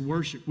latter is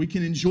worship. We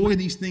can enjoy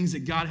these things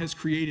that God has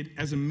created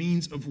as a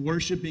means of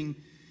worshiping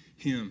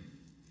Him.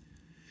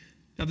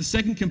 Now, the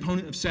second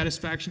component of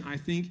satisfaction, I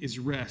think, is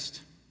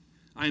rest.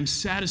 I am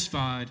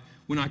satisfied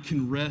when I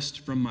can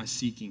rest from my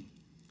seeking.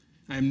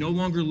 I am no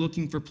longer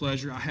looking for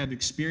pleasure. I have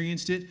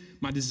experienced it.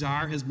 My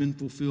desire has been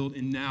fulfilled,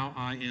 and now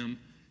I am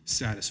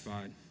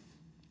satisfied.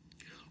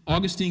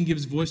 Augustine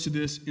gives voice to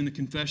this in the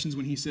Confessions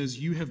when he says,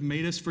 "You have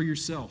made us for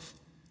yourself,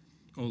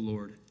 O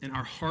Lord, and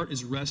our heart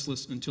is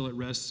restless until it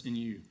rests in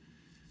you."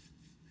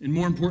 And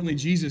more importantly,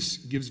 Jesus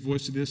gives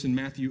voice to this in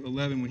Matthew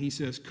 11 when he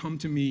says, "Come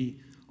to me,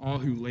 all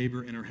who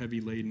labor and are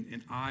heavy laden,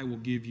 and I will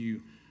give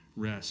you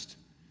rest."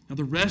 Now,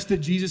 the rest that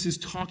Jesus is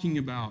talking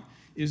about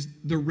is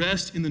the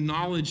rest in the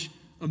knowledge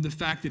of the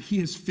fact that He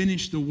has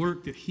finished the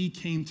work that He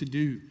came to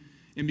do.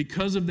 And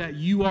because of that,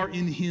 you are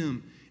in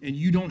Him, and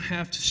you don't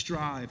have to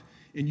strive,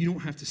 and you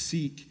don't have to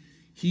seek.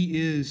 He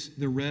is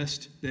the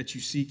rest that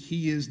you seek.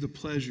 He is the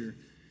pleasure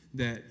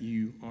that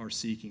you are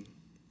seeking.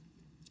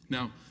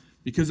 Now,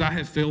 because I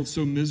have failed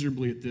so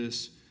miserably at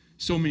this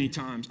so many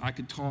times, I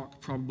could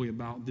talk probably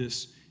about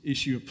this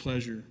issue of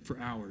pleasure for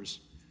hours.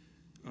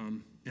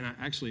 And I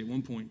actually, at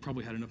one point,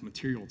 probably had enough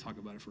material to talk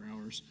about it for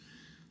hours.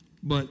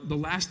 But the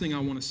last thing I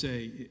want to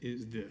say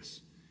is this.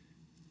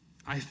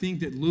 I think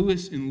that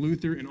Lewis and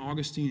Luther and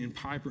Augustine and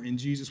Piper and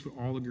Jesus would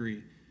all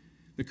agree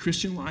the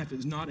Christian life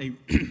is not a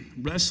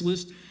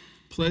restless,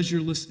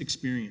 pleasureless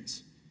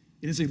experience.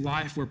 It is a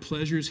life where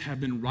pleasures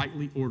have been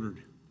rightly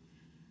ordered,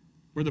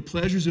 where the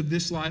pleasures of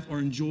this life are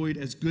enjoyed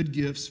as good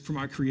gifts from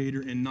our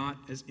Creator and not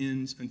as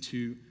ends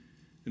unto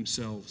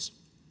themselves.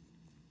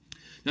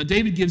 Now,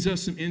 David gives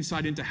us some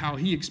insight into how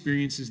he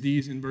experiences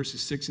these in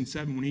verses 6 and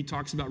 7 when he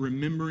talks about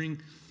remembering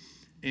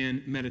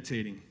and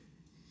meditating.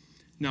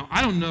 Now,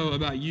 I don't know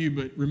about you,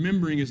 but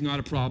remembering is not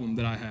a problem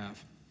that I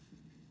have.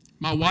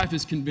 My wife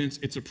is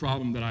convinced it's a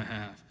problem that I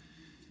have,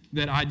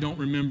 that I don't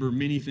remember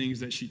many things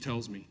that she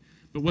tells me.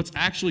 But what's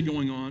actually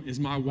going on is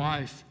my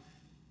wife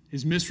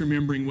is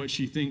misremembering what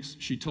she thinks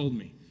she told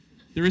me.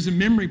 There is a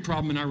memory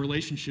problem in our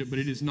relationship, but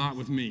it is not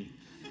with me.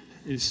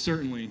 It is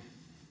certainly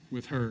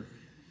with her.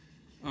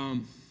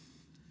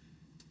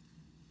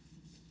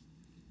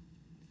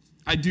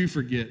 I do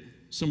forget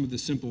some of the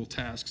simple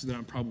tasks that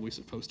I'm probably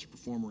supposed to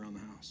perform around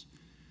the house.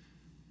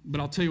 But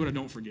I'll tell you what I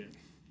don't forget.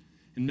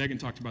 And Megan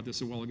talked about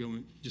this a while ago,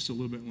 just a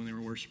little bit when they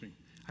were worshiping.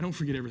 I don't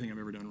forget everything I've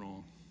ever done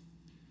wrong.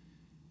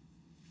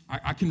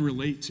 I can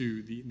relate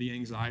to the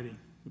anxiety,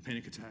 the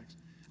panic attacks.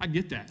 I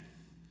get that.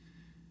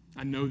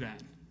 I know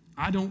that.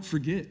 I don't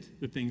forget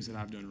the things that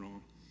I've done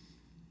wrong,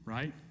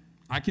 right?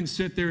 I can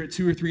sit there at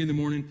 2 or 3 in the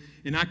morning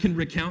and I can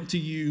recount to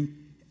you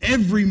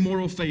every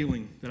moral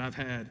failing that I've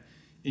had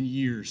in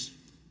years.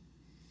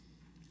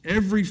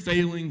 Every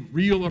failing,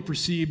 real or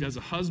perceived as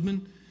a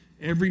husband,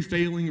 every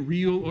failing,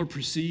 real or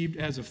perceived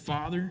as a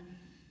father,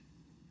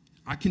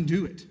 I can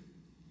do it.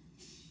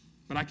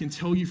 But I can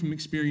tell you from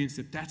experience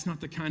that that's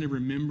not the kind of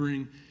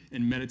remembering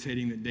and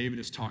meditating that David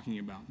is talking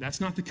about. That's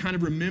not the kind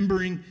of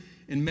remembering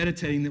and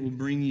meditating that will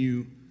bring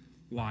you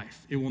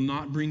life. It will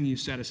not bring you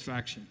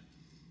satisfaction.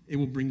 It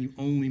will bring you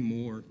only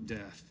more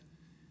death.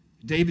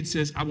 David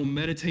says, I will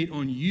meditate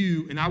on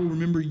you and I will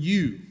remember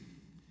you.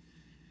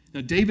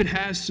 Now, David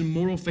has some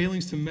moral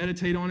failings to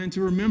meditate on and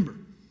to remember.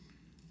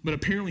 But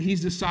apparently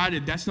he's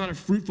decided that's not a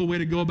fruitful way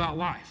to go about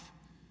life.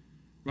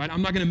 Right?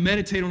 I'm not going to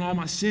meditate on all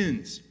my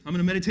sins. I'm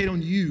going to meditate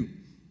on you.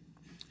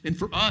 And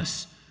for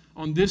us,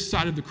 on this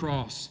side of the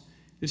cross,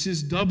 this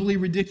is doubly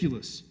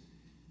ridiculous.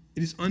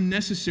 It is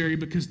unnecessary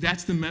because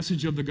that's the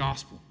message of the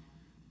gospel.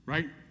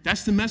 Right?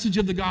 That's the message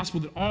of the gospel,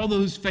 that all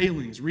those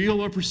failings,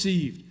 real or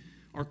perceived,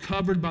 are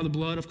covered by the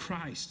blood of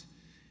Christ.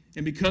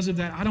 And because of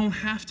that, I don't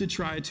have to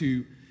try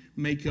to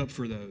make up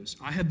for those.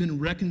 I have been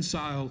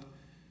reconciled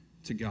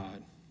to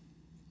God.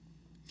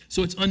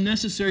 So it's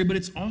unnecessary, but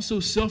it's also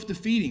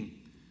self-defeating.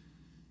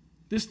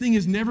 This thing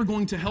is never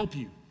going to help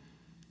you.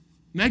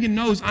 Megan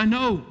knows, I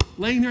know,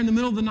 laying there in the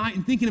middle of the night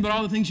and thinking about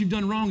all the things you've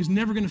done wrong is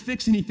never going to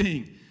fix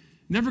anything,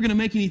 never going to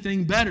make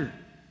anything better,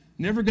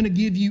 never going to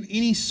give you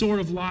any sort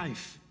of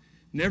life,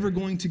 never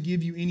going to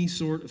give you any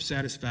sort of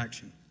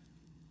satisfaction.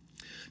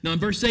 Now in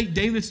verse 8,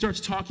 David starts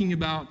talking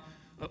about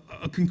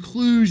a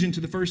conclusion to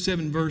the first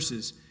 7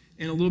 verses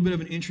and a little bit of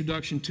an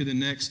introduction to the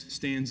next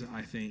stanza,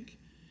 I think.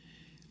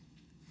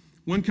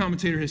 One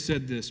commentator has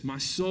said this,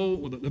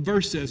 the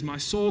verse says, my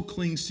soul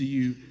clings to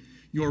you,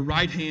 your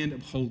right hand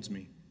upholds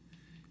me.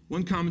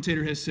 One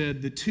commentator has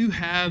said, the two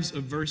halves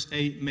of verse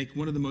 8 make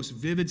one of the most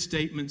vivid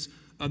statements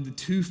of the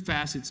two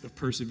facets of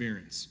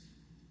perseverance.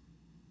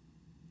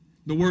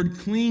 The word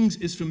clings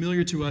is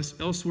familiar to us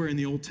elsewhere in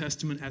the Old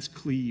Testament as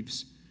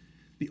cleaves.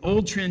 The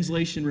old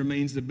translation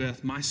remains the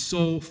best, my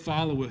soul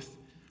followeth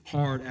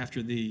hard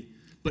after thee.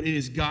 But it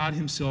is God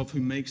himself who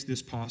makes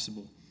this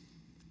possible.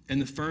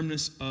 And the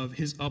firmness of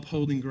his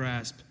upholding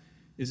grasp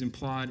is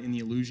implied in the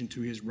allusion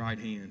to his right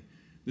hand,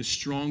 the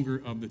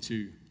stronger of the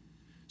two.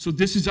 So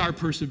this is our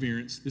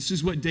perseverance. This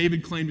is what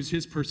David claimed as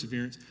his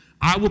perseverance.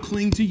 I will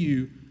cling to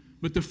you,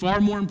 but the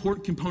far more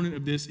important component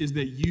of this is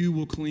that you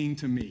will cling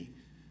to me.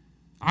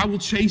 I will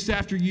chase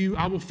after you,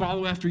 I will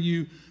follow after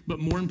you, but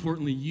more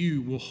importantly,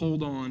 you will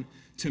hold on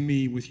to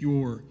me with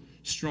your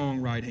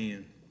strong right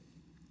hand.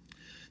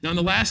 Now in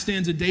the last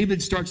stanza,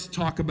 David starts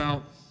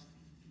to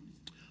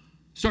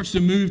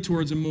move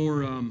towards a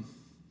more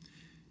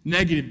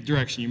negative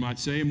direction, you might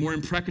say, a more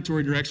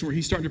imprecatory direction where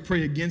he's starting to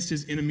pray against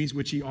his enemies,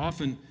 which he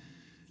often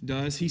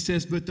does. He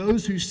says, but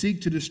those who seek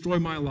to destroy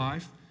my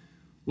life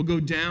will go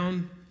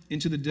down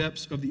into the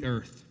depths of the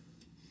earth.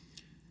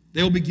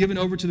 They will be given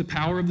over to the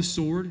power of the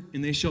sword,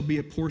 and they shall be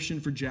a portion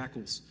for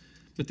jackals.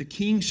 But the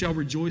king shall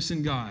rejoice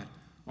in God.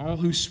 All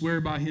who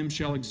swear by him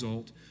shall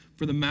exult,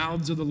 for the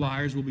mouths of the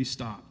liars will be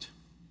stopped.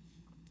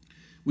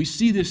 We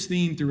see this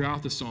theme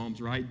throughout the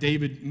Psalms, right?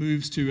 David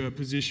moves to a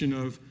position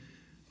of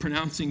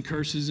pronouncing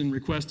curses and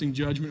requesting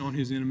judgment on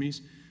his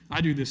enemies.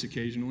 I do this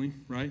occasionally,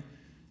 right?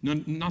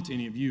 Not to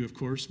any of you, of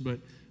course, but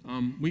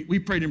we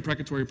prayed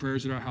imprecatory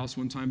prayers at our house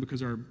one time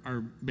because our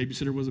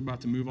babysitter was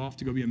about to move off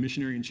to go be a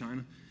missionary in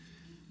China.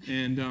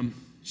 And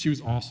she was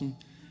awesome.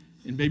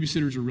 And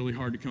babysitters are really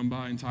hard to come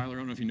by in Tyler. I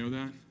don't know if you know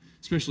that,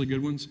 especially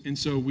good ones. And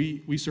so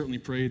we certainly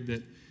prayed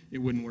that it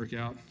wouldn't work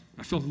out.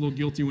 I felt a little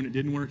guilty when it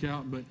didn't work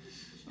out, but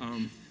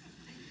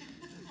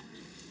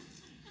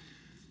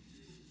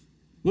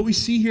what we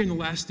see here in the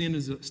last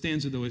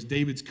stanza, though, is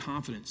David's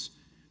confidence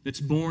that's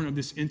born of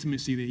this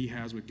intimacy that he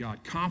has with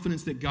God.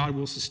 Confidence that God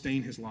will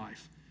sustain his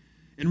life.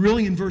 And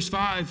really in verse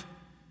 5,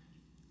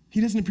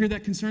 he doesn't appear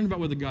that concerned about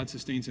whether God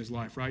sustains his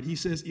life, right? He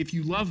says, if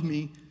you love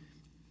me,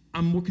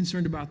 I'm more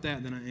concerned about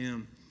that than I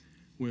am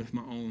with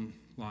my own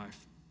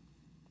life.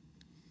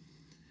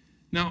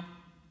 Now,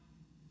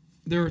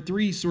 there are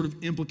 3 sort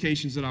of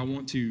implications that I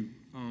want to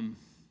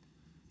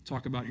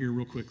talk about here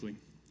real quickly.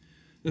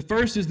 The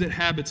first is that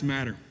habits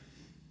matter.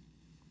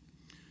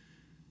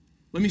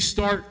 Let me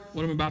start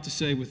what I'm about to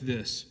say with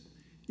this.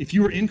 If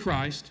you are in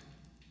Christ,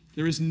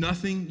 there is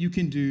nothing you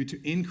can do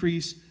to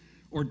increase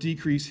or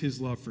decrease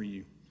his love for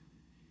you.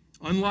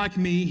 Unlike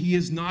me, he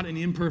is not an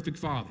imperfect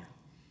father.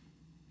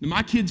 Now,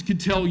 my kids could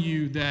tell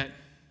you that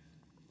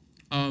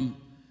I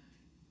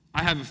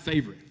have a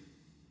favorite,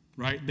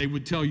 right? They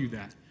would tell you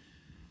that.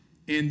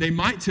 And they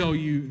might tell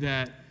you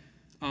that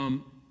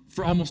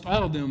for almost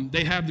all of them,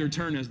 they have their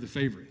turn as the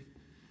favorite.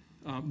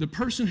 The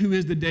person who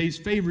is the day's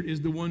favorite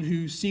is the one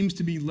who seems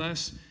to be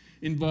less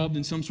involved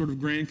in some sort of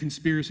grand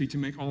conspiracy to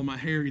make all of my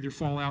hair either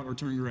fall out or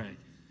turn gray,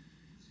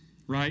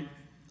 right?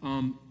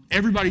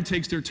 Everybody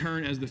takes their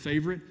turn as the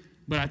favorite,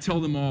 but I tell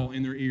them all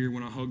in their ear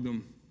when I hug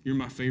them, you're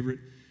my favorite,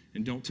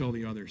 and don't tell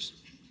the others.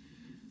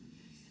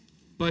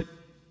 But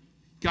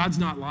God's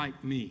not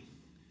like me.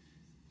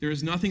 There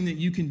is nothing that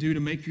you can do to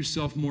make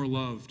yourself more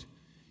loved.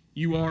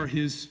 You are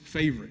his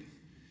favorite.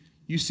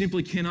 You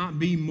simply cannot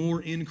be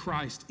more in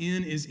Christ.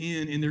 In is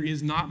in, and there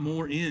is not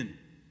more in.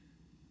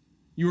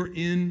 You are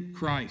in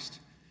Christ.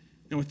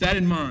 Now, with that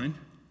in mind,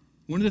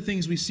 one of the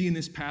things we see in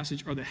this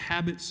passage are the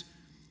habits,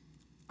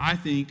 I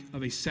think,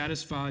 of a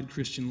satisfied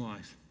Christian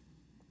life.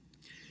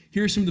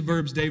 Here are some of the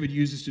verbs David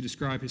uses to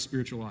describe his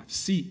spiritual life.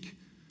 Seek,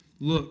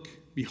 look,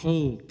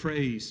 behold,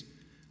 praise,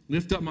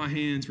 lift up my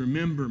hands,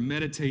 remember,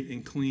 meditate,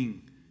 and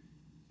cling.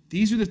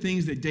 These are the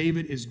things that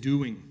David is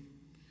doing.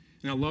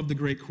 And I love the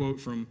great quote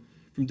from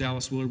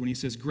Dallas Willard when he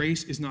says,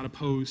 grace is not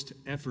opposed to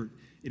effort.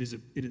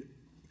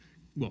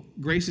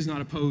 Grace is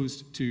not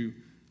opposed to,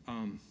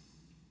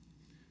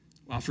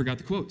 I forgot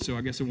the quote, so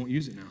I guess I won't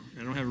use it now.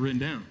 I don't have it written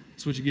down.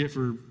 That's what you get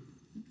for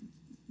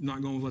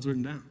not going with what's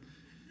written down.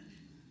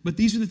 But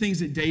these are the things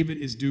that David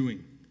is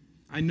doing.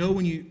 I know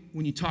when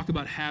you talk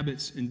about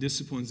habits and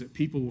disciplines that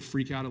people will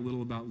freak out a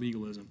little about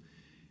legalism.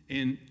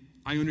 And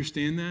I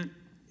understand that.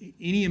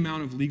 Any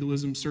amount of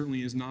legalism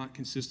certainly is not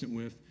consistent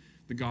with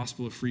the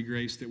gospel of free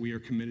grace that we are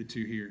committed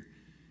to here.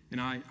 And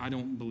I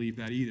don't believe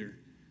that either.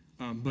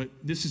 But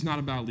this is not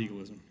about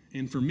legalism.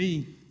 And for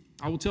me,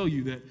 I will tell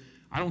you that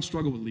I don't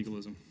struggle with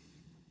legalism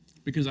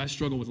because I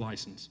struggle with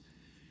license.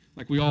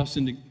 Like we all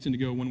tend to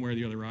go one way or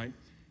the other, right?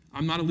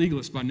 I'm not a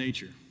legalist by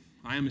nature.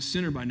 I am a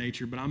sinner by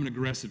nature, but I'm an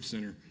aggressive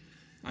sinner.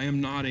 I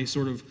am not a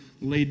sort of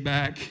laid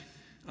back,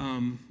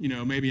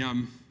 maybe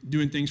I'm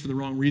doing things for the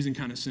wrong reason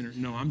kind of sinner.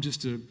 No, I'm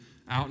just a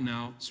out and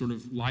out sort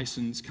of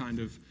licensed kind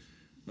of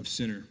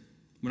sinner.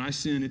 When I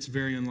sin, it's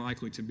very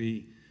unlikely to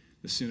be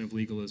the sin of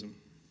legalism.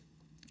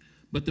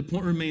 But the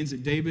point remains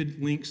that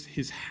David links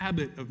his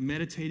habit of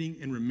meditating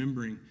and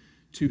remembering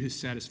to his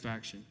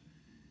satisfaction.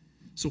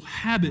 So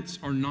habits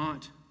are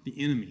not the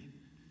enemy,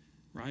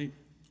 right?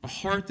 A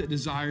heart that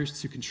desires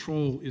to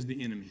control is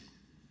the enemy,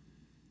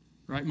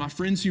 right? My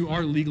friends who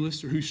are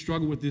legalists or who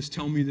struggle with this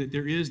tell me that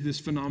there is this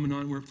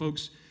phenomenon where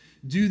folks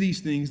do these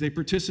things, they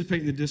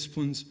participate in the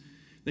disciplines,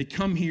 they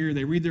come here,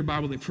 they read their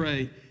Bible, they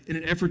pray in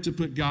an effort to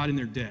put God in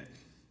their debt.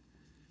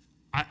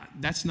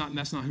 That's not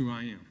who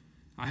I am.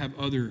 I have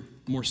other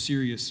more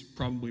serious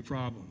probably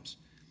problems.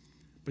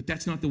 But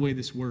that's not the way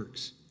this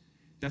works.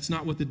 That's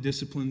not what the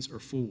disciplines are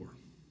for.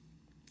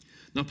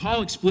 Now,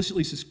 Paul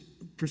explicitly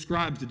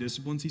prescribes the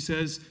disciplines. He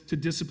says to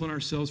discipline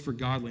ourselves for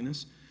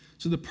godliness.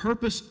 So the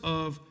purpose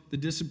of the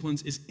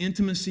disciplines is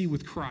intimacy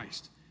with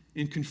Christ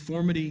and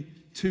conformity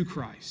to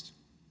Christ.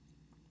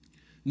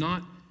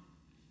 Not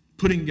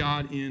putting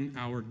God in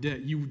our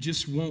debt. You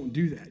just won't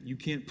do that. You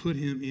can't put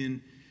him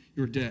in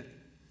your debt.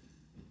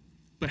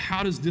 But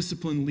how does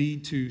discipline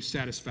lead to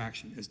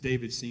satisfaction, as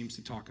David seems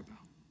to talk about?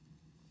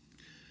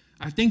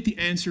 I think the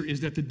answer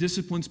is that the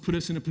disciplines put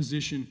us in a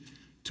position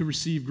to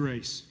receive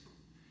grace.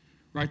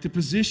 Right? The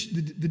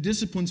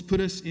disciplines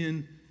put us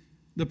in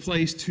the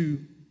place to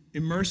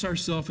immerse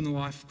ourselves in the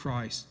life of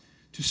Christ,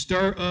 to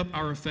stir up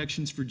our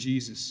affections for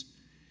Jesus.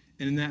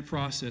 And in that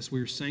process,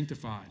 we are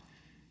sanctified.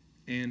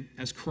 And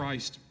as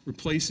Christ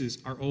replaces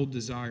our old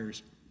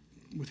desires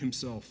with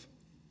himself,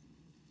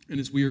 and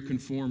as we are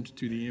conformed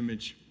to the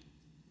image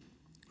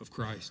of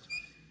Christ.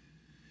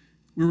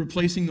 We're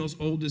replacing those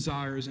old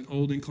desires and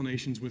old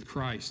inclinations with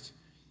Christ.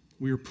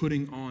 We are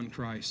putting on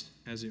Christ,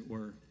 as it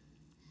were.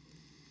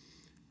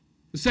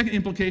 The second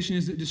implication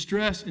is that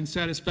distress and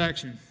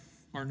satisfaction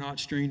are not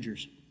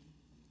strangers.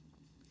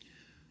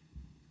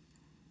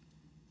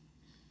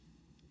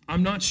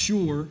 I'm not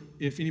sure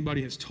if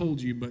anybody has told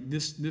you, but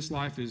this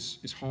life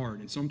is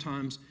hard, and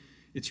sometimes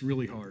it's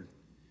really hard.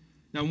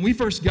 Now, when we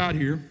first got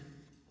here,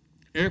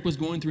 Eric was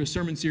going through a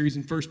sermon series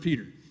in 1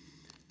 Peter.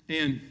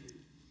 And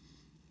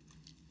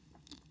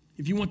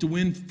if you want to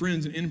win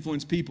friends and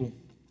influence people,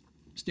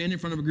 stand in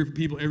front of a group of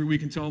people every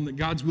week and tell them that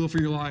God's will for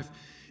your life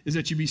is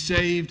that you be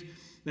saved,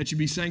 that you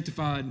be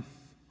sanctified,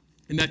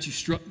 and that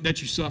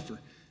you suffer.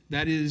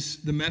 That is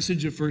the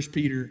message of 1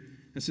 Peter.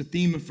 That's the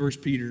theme of 1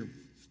 Peter.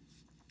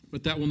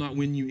 But that will not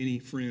win you any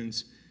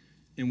friends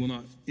and will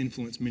not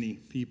influence many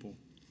people.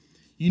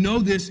 You know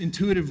this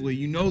intuitively.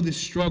 You know this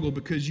struggle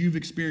because you've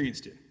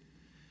experienced it.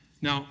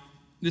 Now,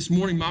 this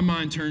morning my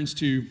mind turns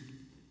to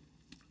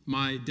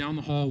my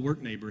down-the-hall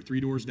work neighbor, 3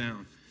 doors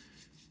down,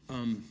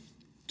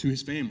 to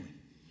his family.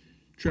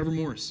 Trevor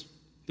Morris,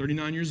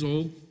 39 years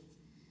old,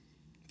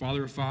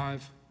 father of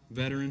 5,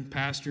 veteran,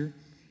 pastor,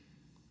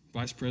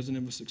 vice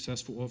president of a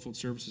successful oilfield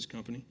services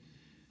company.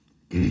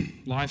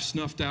 Life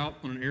snuffed out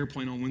on an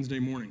airplane on Wednesday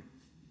morning.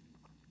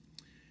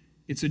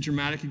 It's a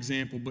dramatic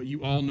example, but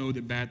you all know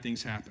that bad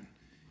things happen.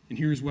 And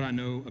here's what I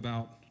know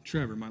about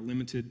Trevor, my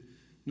limited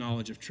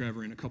knowledge of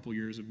Trevor in a couple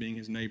years of being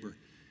his neighbor,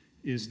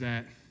 is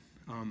that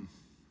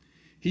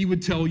he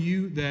would tell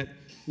you that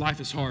life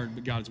is hard,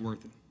 but God is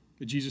worth it,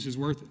 that Jesus is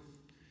worth it.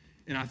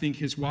 And I think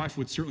his wife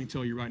would certainly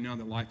tell you right now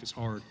that life is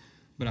hard,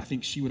 but I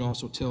think she would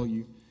also tell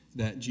you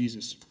that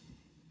Jesus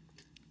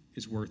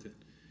is worth it.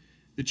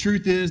 The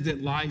truth is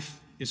that life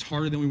is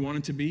harder than we want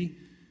it to be,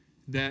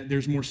 that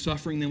there's more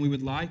suffering than we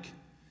would like,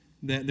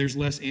 that there's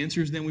less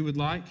answers than we would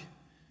like,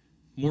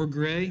 more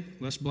gray,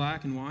 less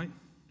black and white.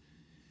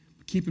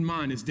 But keep in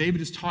mind, as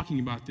David is talking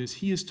about this,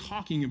 he is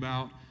talking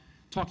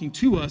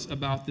to us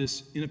about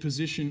this in a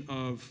position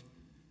of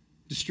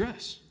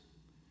distress.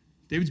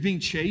 David's being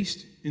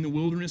chased in the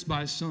wilderness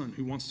by his son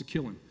who wants to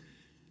kill him.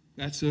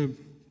 That's a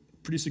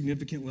pretty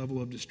significant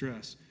level of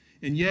distress.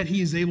 And yet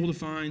he is able to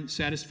find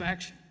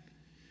satisfaction.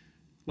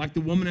 Like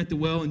the woman at the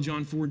well in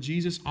John 4,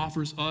 Jesus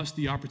offers us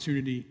the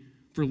opportunity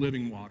for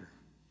living water,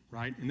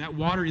 right? And that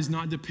water is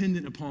not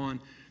dependent upon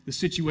the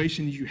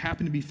situation that you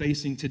happen to be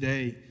facing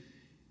today.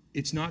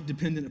 It's not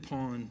dependent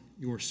upon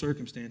your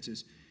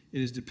circumstances.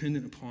 It is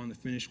dependent upon the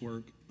finished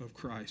work of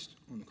Christ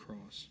on the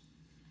cross.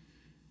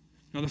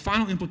 Now, the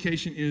final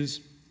implication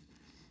is,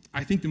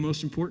 I think, the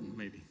most important,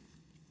 maybe.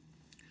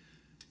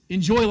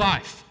 Enjoy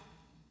life.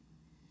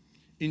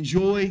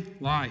 Enjoy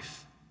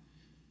life.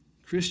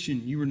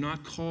 Christian, you are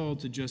not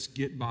called to just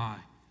get by.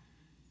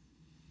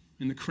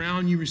 And the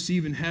crown you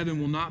receive in heaven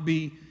will not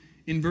be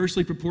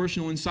inversely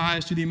proportional in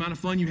size to the amount of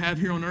fun you have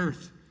here on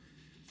earth.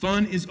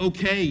 Fun is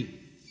okay.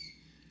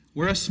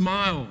 Wear a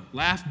smile,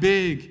 laugh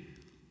big,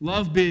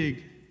 love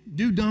big,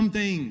 do dumb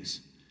things.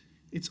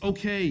 It's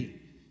okay.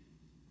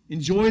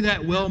 Enjoy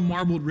that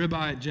well-marbled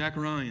ribeye at Jack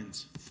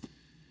Ryan's.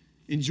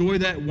 Enjoy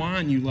that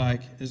wine you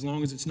like, as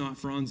long as it's not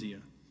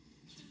Franzia.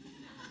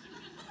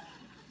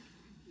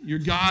 Your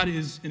God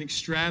is an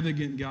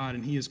extravagant God,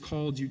 and he has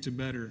called you to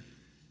better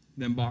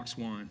than boxed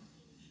wine.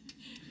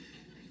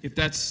 If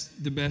that's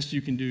the best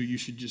you can do, you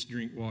should just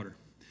drink water.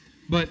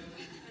 But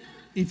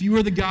if you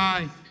are the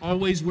guy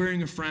always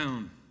wearing a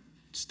frown,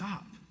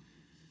 stop.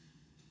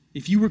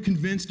 If you were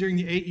convinced during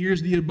the 8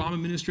 years of the Obama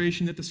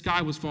administration that the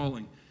sky was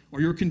falling, or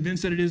you're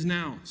convinced that it is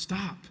now,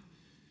 stop.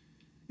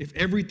 If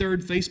every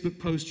third Facebook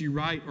post you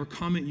write or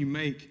comment you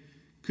make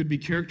could be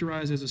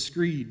characterized as a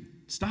screed,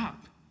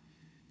 stop.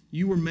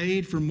 You were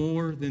made for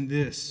more than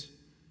this.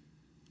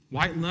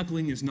 White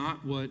knuckling is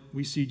not what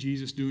we see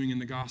Jesus doing in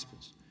the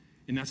Gospels,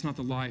 and that's not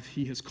the life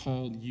he has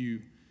called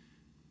you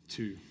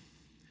to.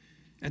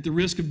 At the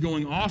risk of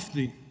going off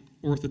the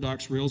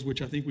orthodox rails,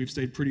 which I think we've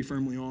stayed pretty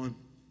firmly on,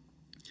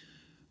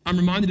 I'm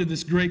reminded of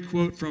this great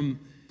quote from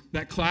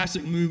that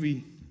classic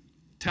movie,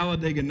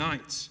 Talladega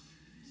Nights,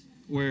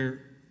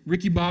 where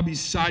Ricky Bobby's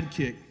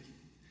sidekick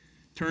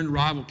turned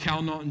rival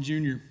Cal Naughton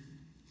Jr.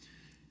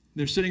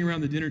 They're sitting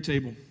around the dinner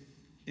table,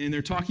 and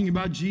they're talking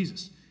about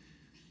Jesus.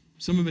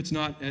 Some of it's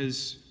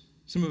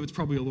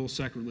probably a little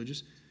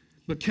sacrilegious.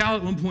 But Cal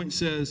at one point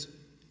says,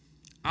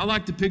 I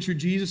like to picture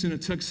Jesus in a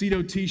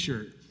tuxedo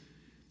t-shirt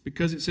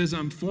because it says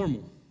I'm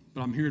formal,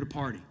 but I'm here to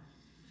party.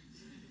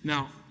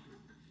 Now,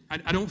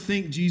 I don't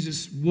think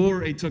Jesus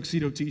wore a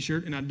tuxedo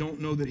t-shirt, and I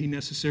don't know that he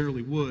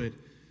necessarily would.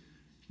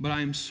 But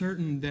I am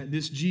certain that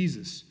this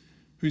Jesus,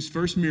 whose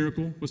first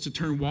miracle was to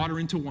turn water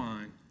into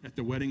wine at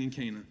the wedding in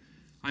Cana,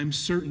 I'm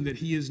certain that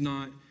he is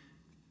not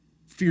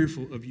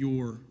fearful of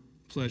your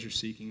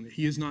pleasure-seeking, that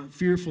he is not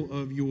fearful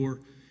of your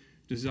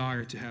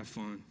desire to have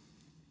fun.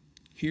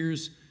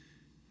 Here's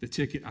the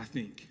ticket, I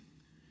think.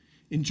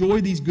 Enjoy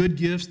these good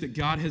gifts that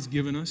God has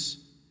given us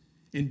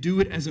and do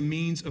it as a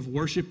means of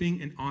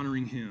worshiping and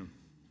honoring him.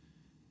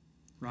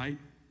 Right?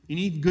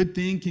 Any good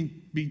thing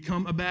can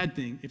become a bad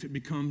thing if it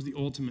becomes the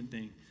ultimate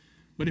thing.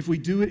 But if we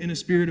do it in a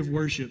spirit of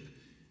worship,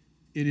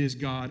 it is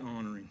God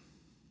honoring.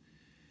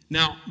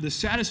 Now, the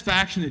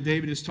satisfaction that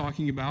David is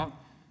talking about,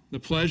 the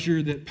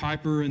pleasure that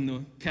Piper and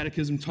the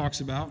Catechism talks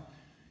about,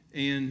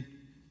 and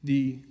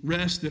the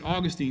rest that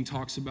Augustine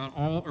talks about,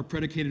 all are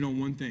predicated on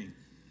one thing.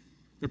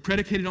 They're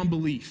predicated on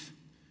belief.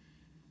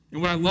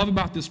 And what I love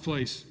about this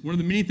place, one of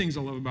the many things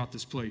I love about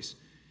this place,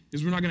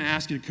 is we're not going to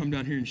ask you to come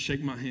down here and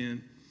shake my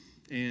hand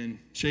and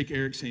shake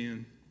Eric's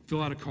hand,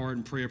 fill out a card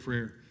and pray a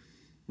prayer.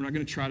 We're not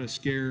going to try to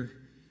scare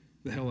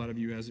the hell out of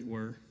you, as it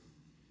were.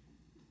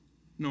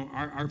 No,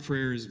 our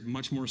prayer is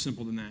much more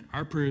simple than that.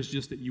 Our prayer is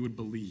just that you would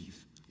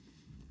believe,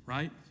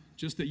 right?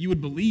 Just that you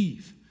would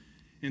believe,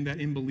 and that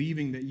in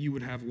believing that you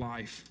would have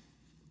life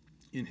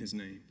in his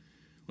name.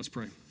 Let's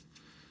pray.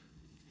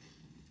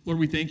 Lord,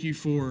 we thank you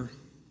for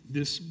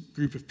this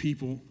group of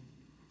people.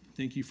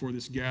 Thank you for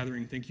this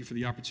gathering. Thank you for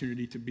the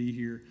opportunity to be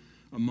here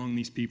among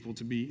these people,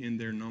 to be in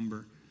their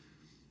number.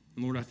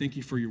 And Lord, I thank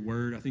you for your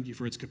word. I thank you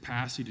for its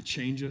capacity to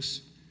change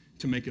us,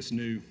 to make us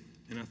new,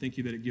 and I thank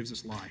you that it gives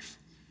us life.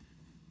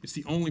 It's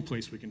the only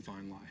place we can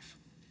find life.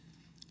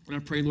 And I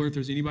pray, Lord, if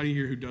there's anybody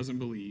here who doesn't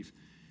believe,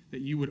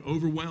 that you would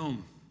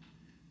overwhelm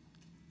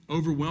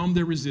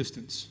their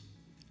resistance,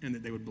 and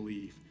that they would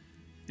believe.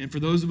 And for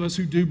those of us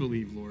who do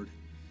believe, Lord,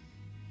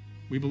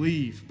 we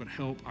believe, but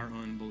help our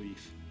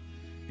unbelief.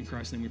 In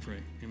Christ's name we pray.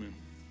 Amen.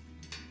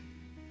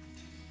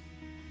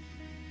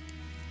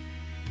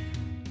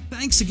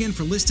 Thanks again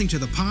for listening to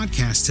the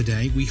podcast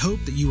today. We hope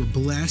that you were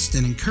blessed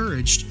and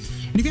encouraged.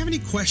 And if you have any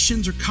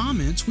questions or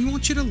comments, we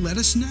want you to let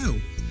us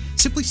know.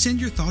 Simply send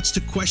your thoughts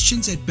to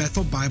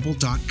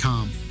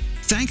questions@bethelbible.com.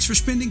 Thanks for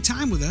spending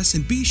time with us,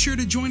 and be sure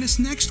to join us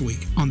next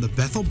week on the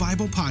Bethel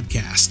Bible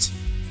Podcast.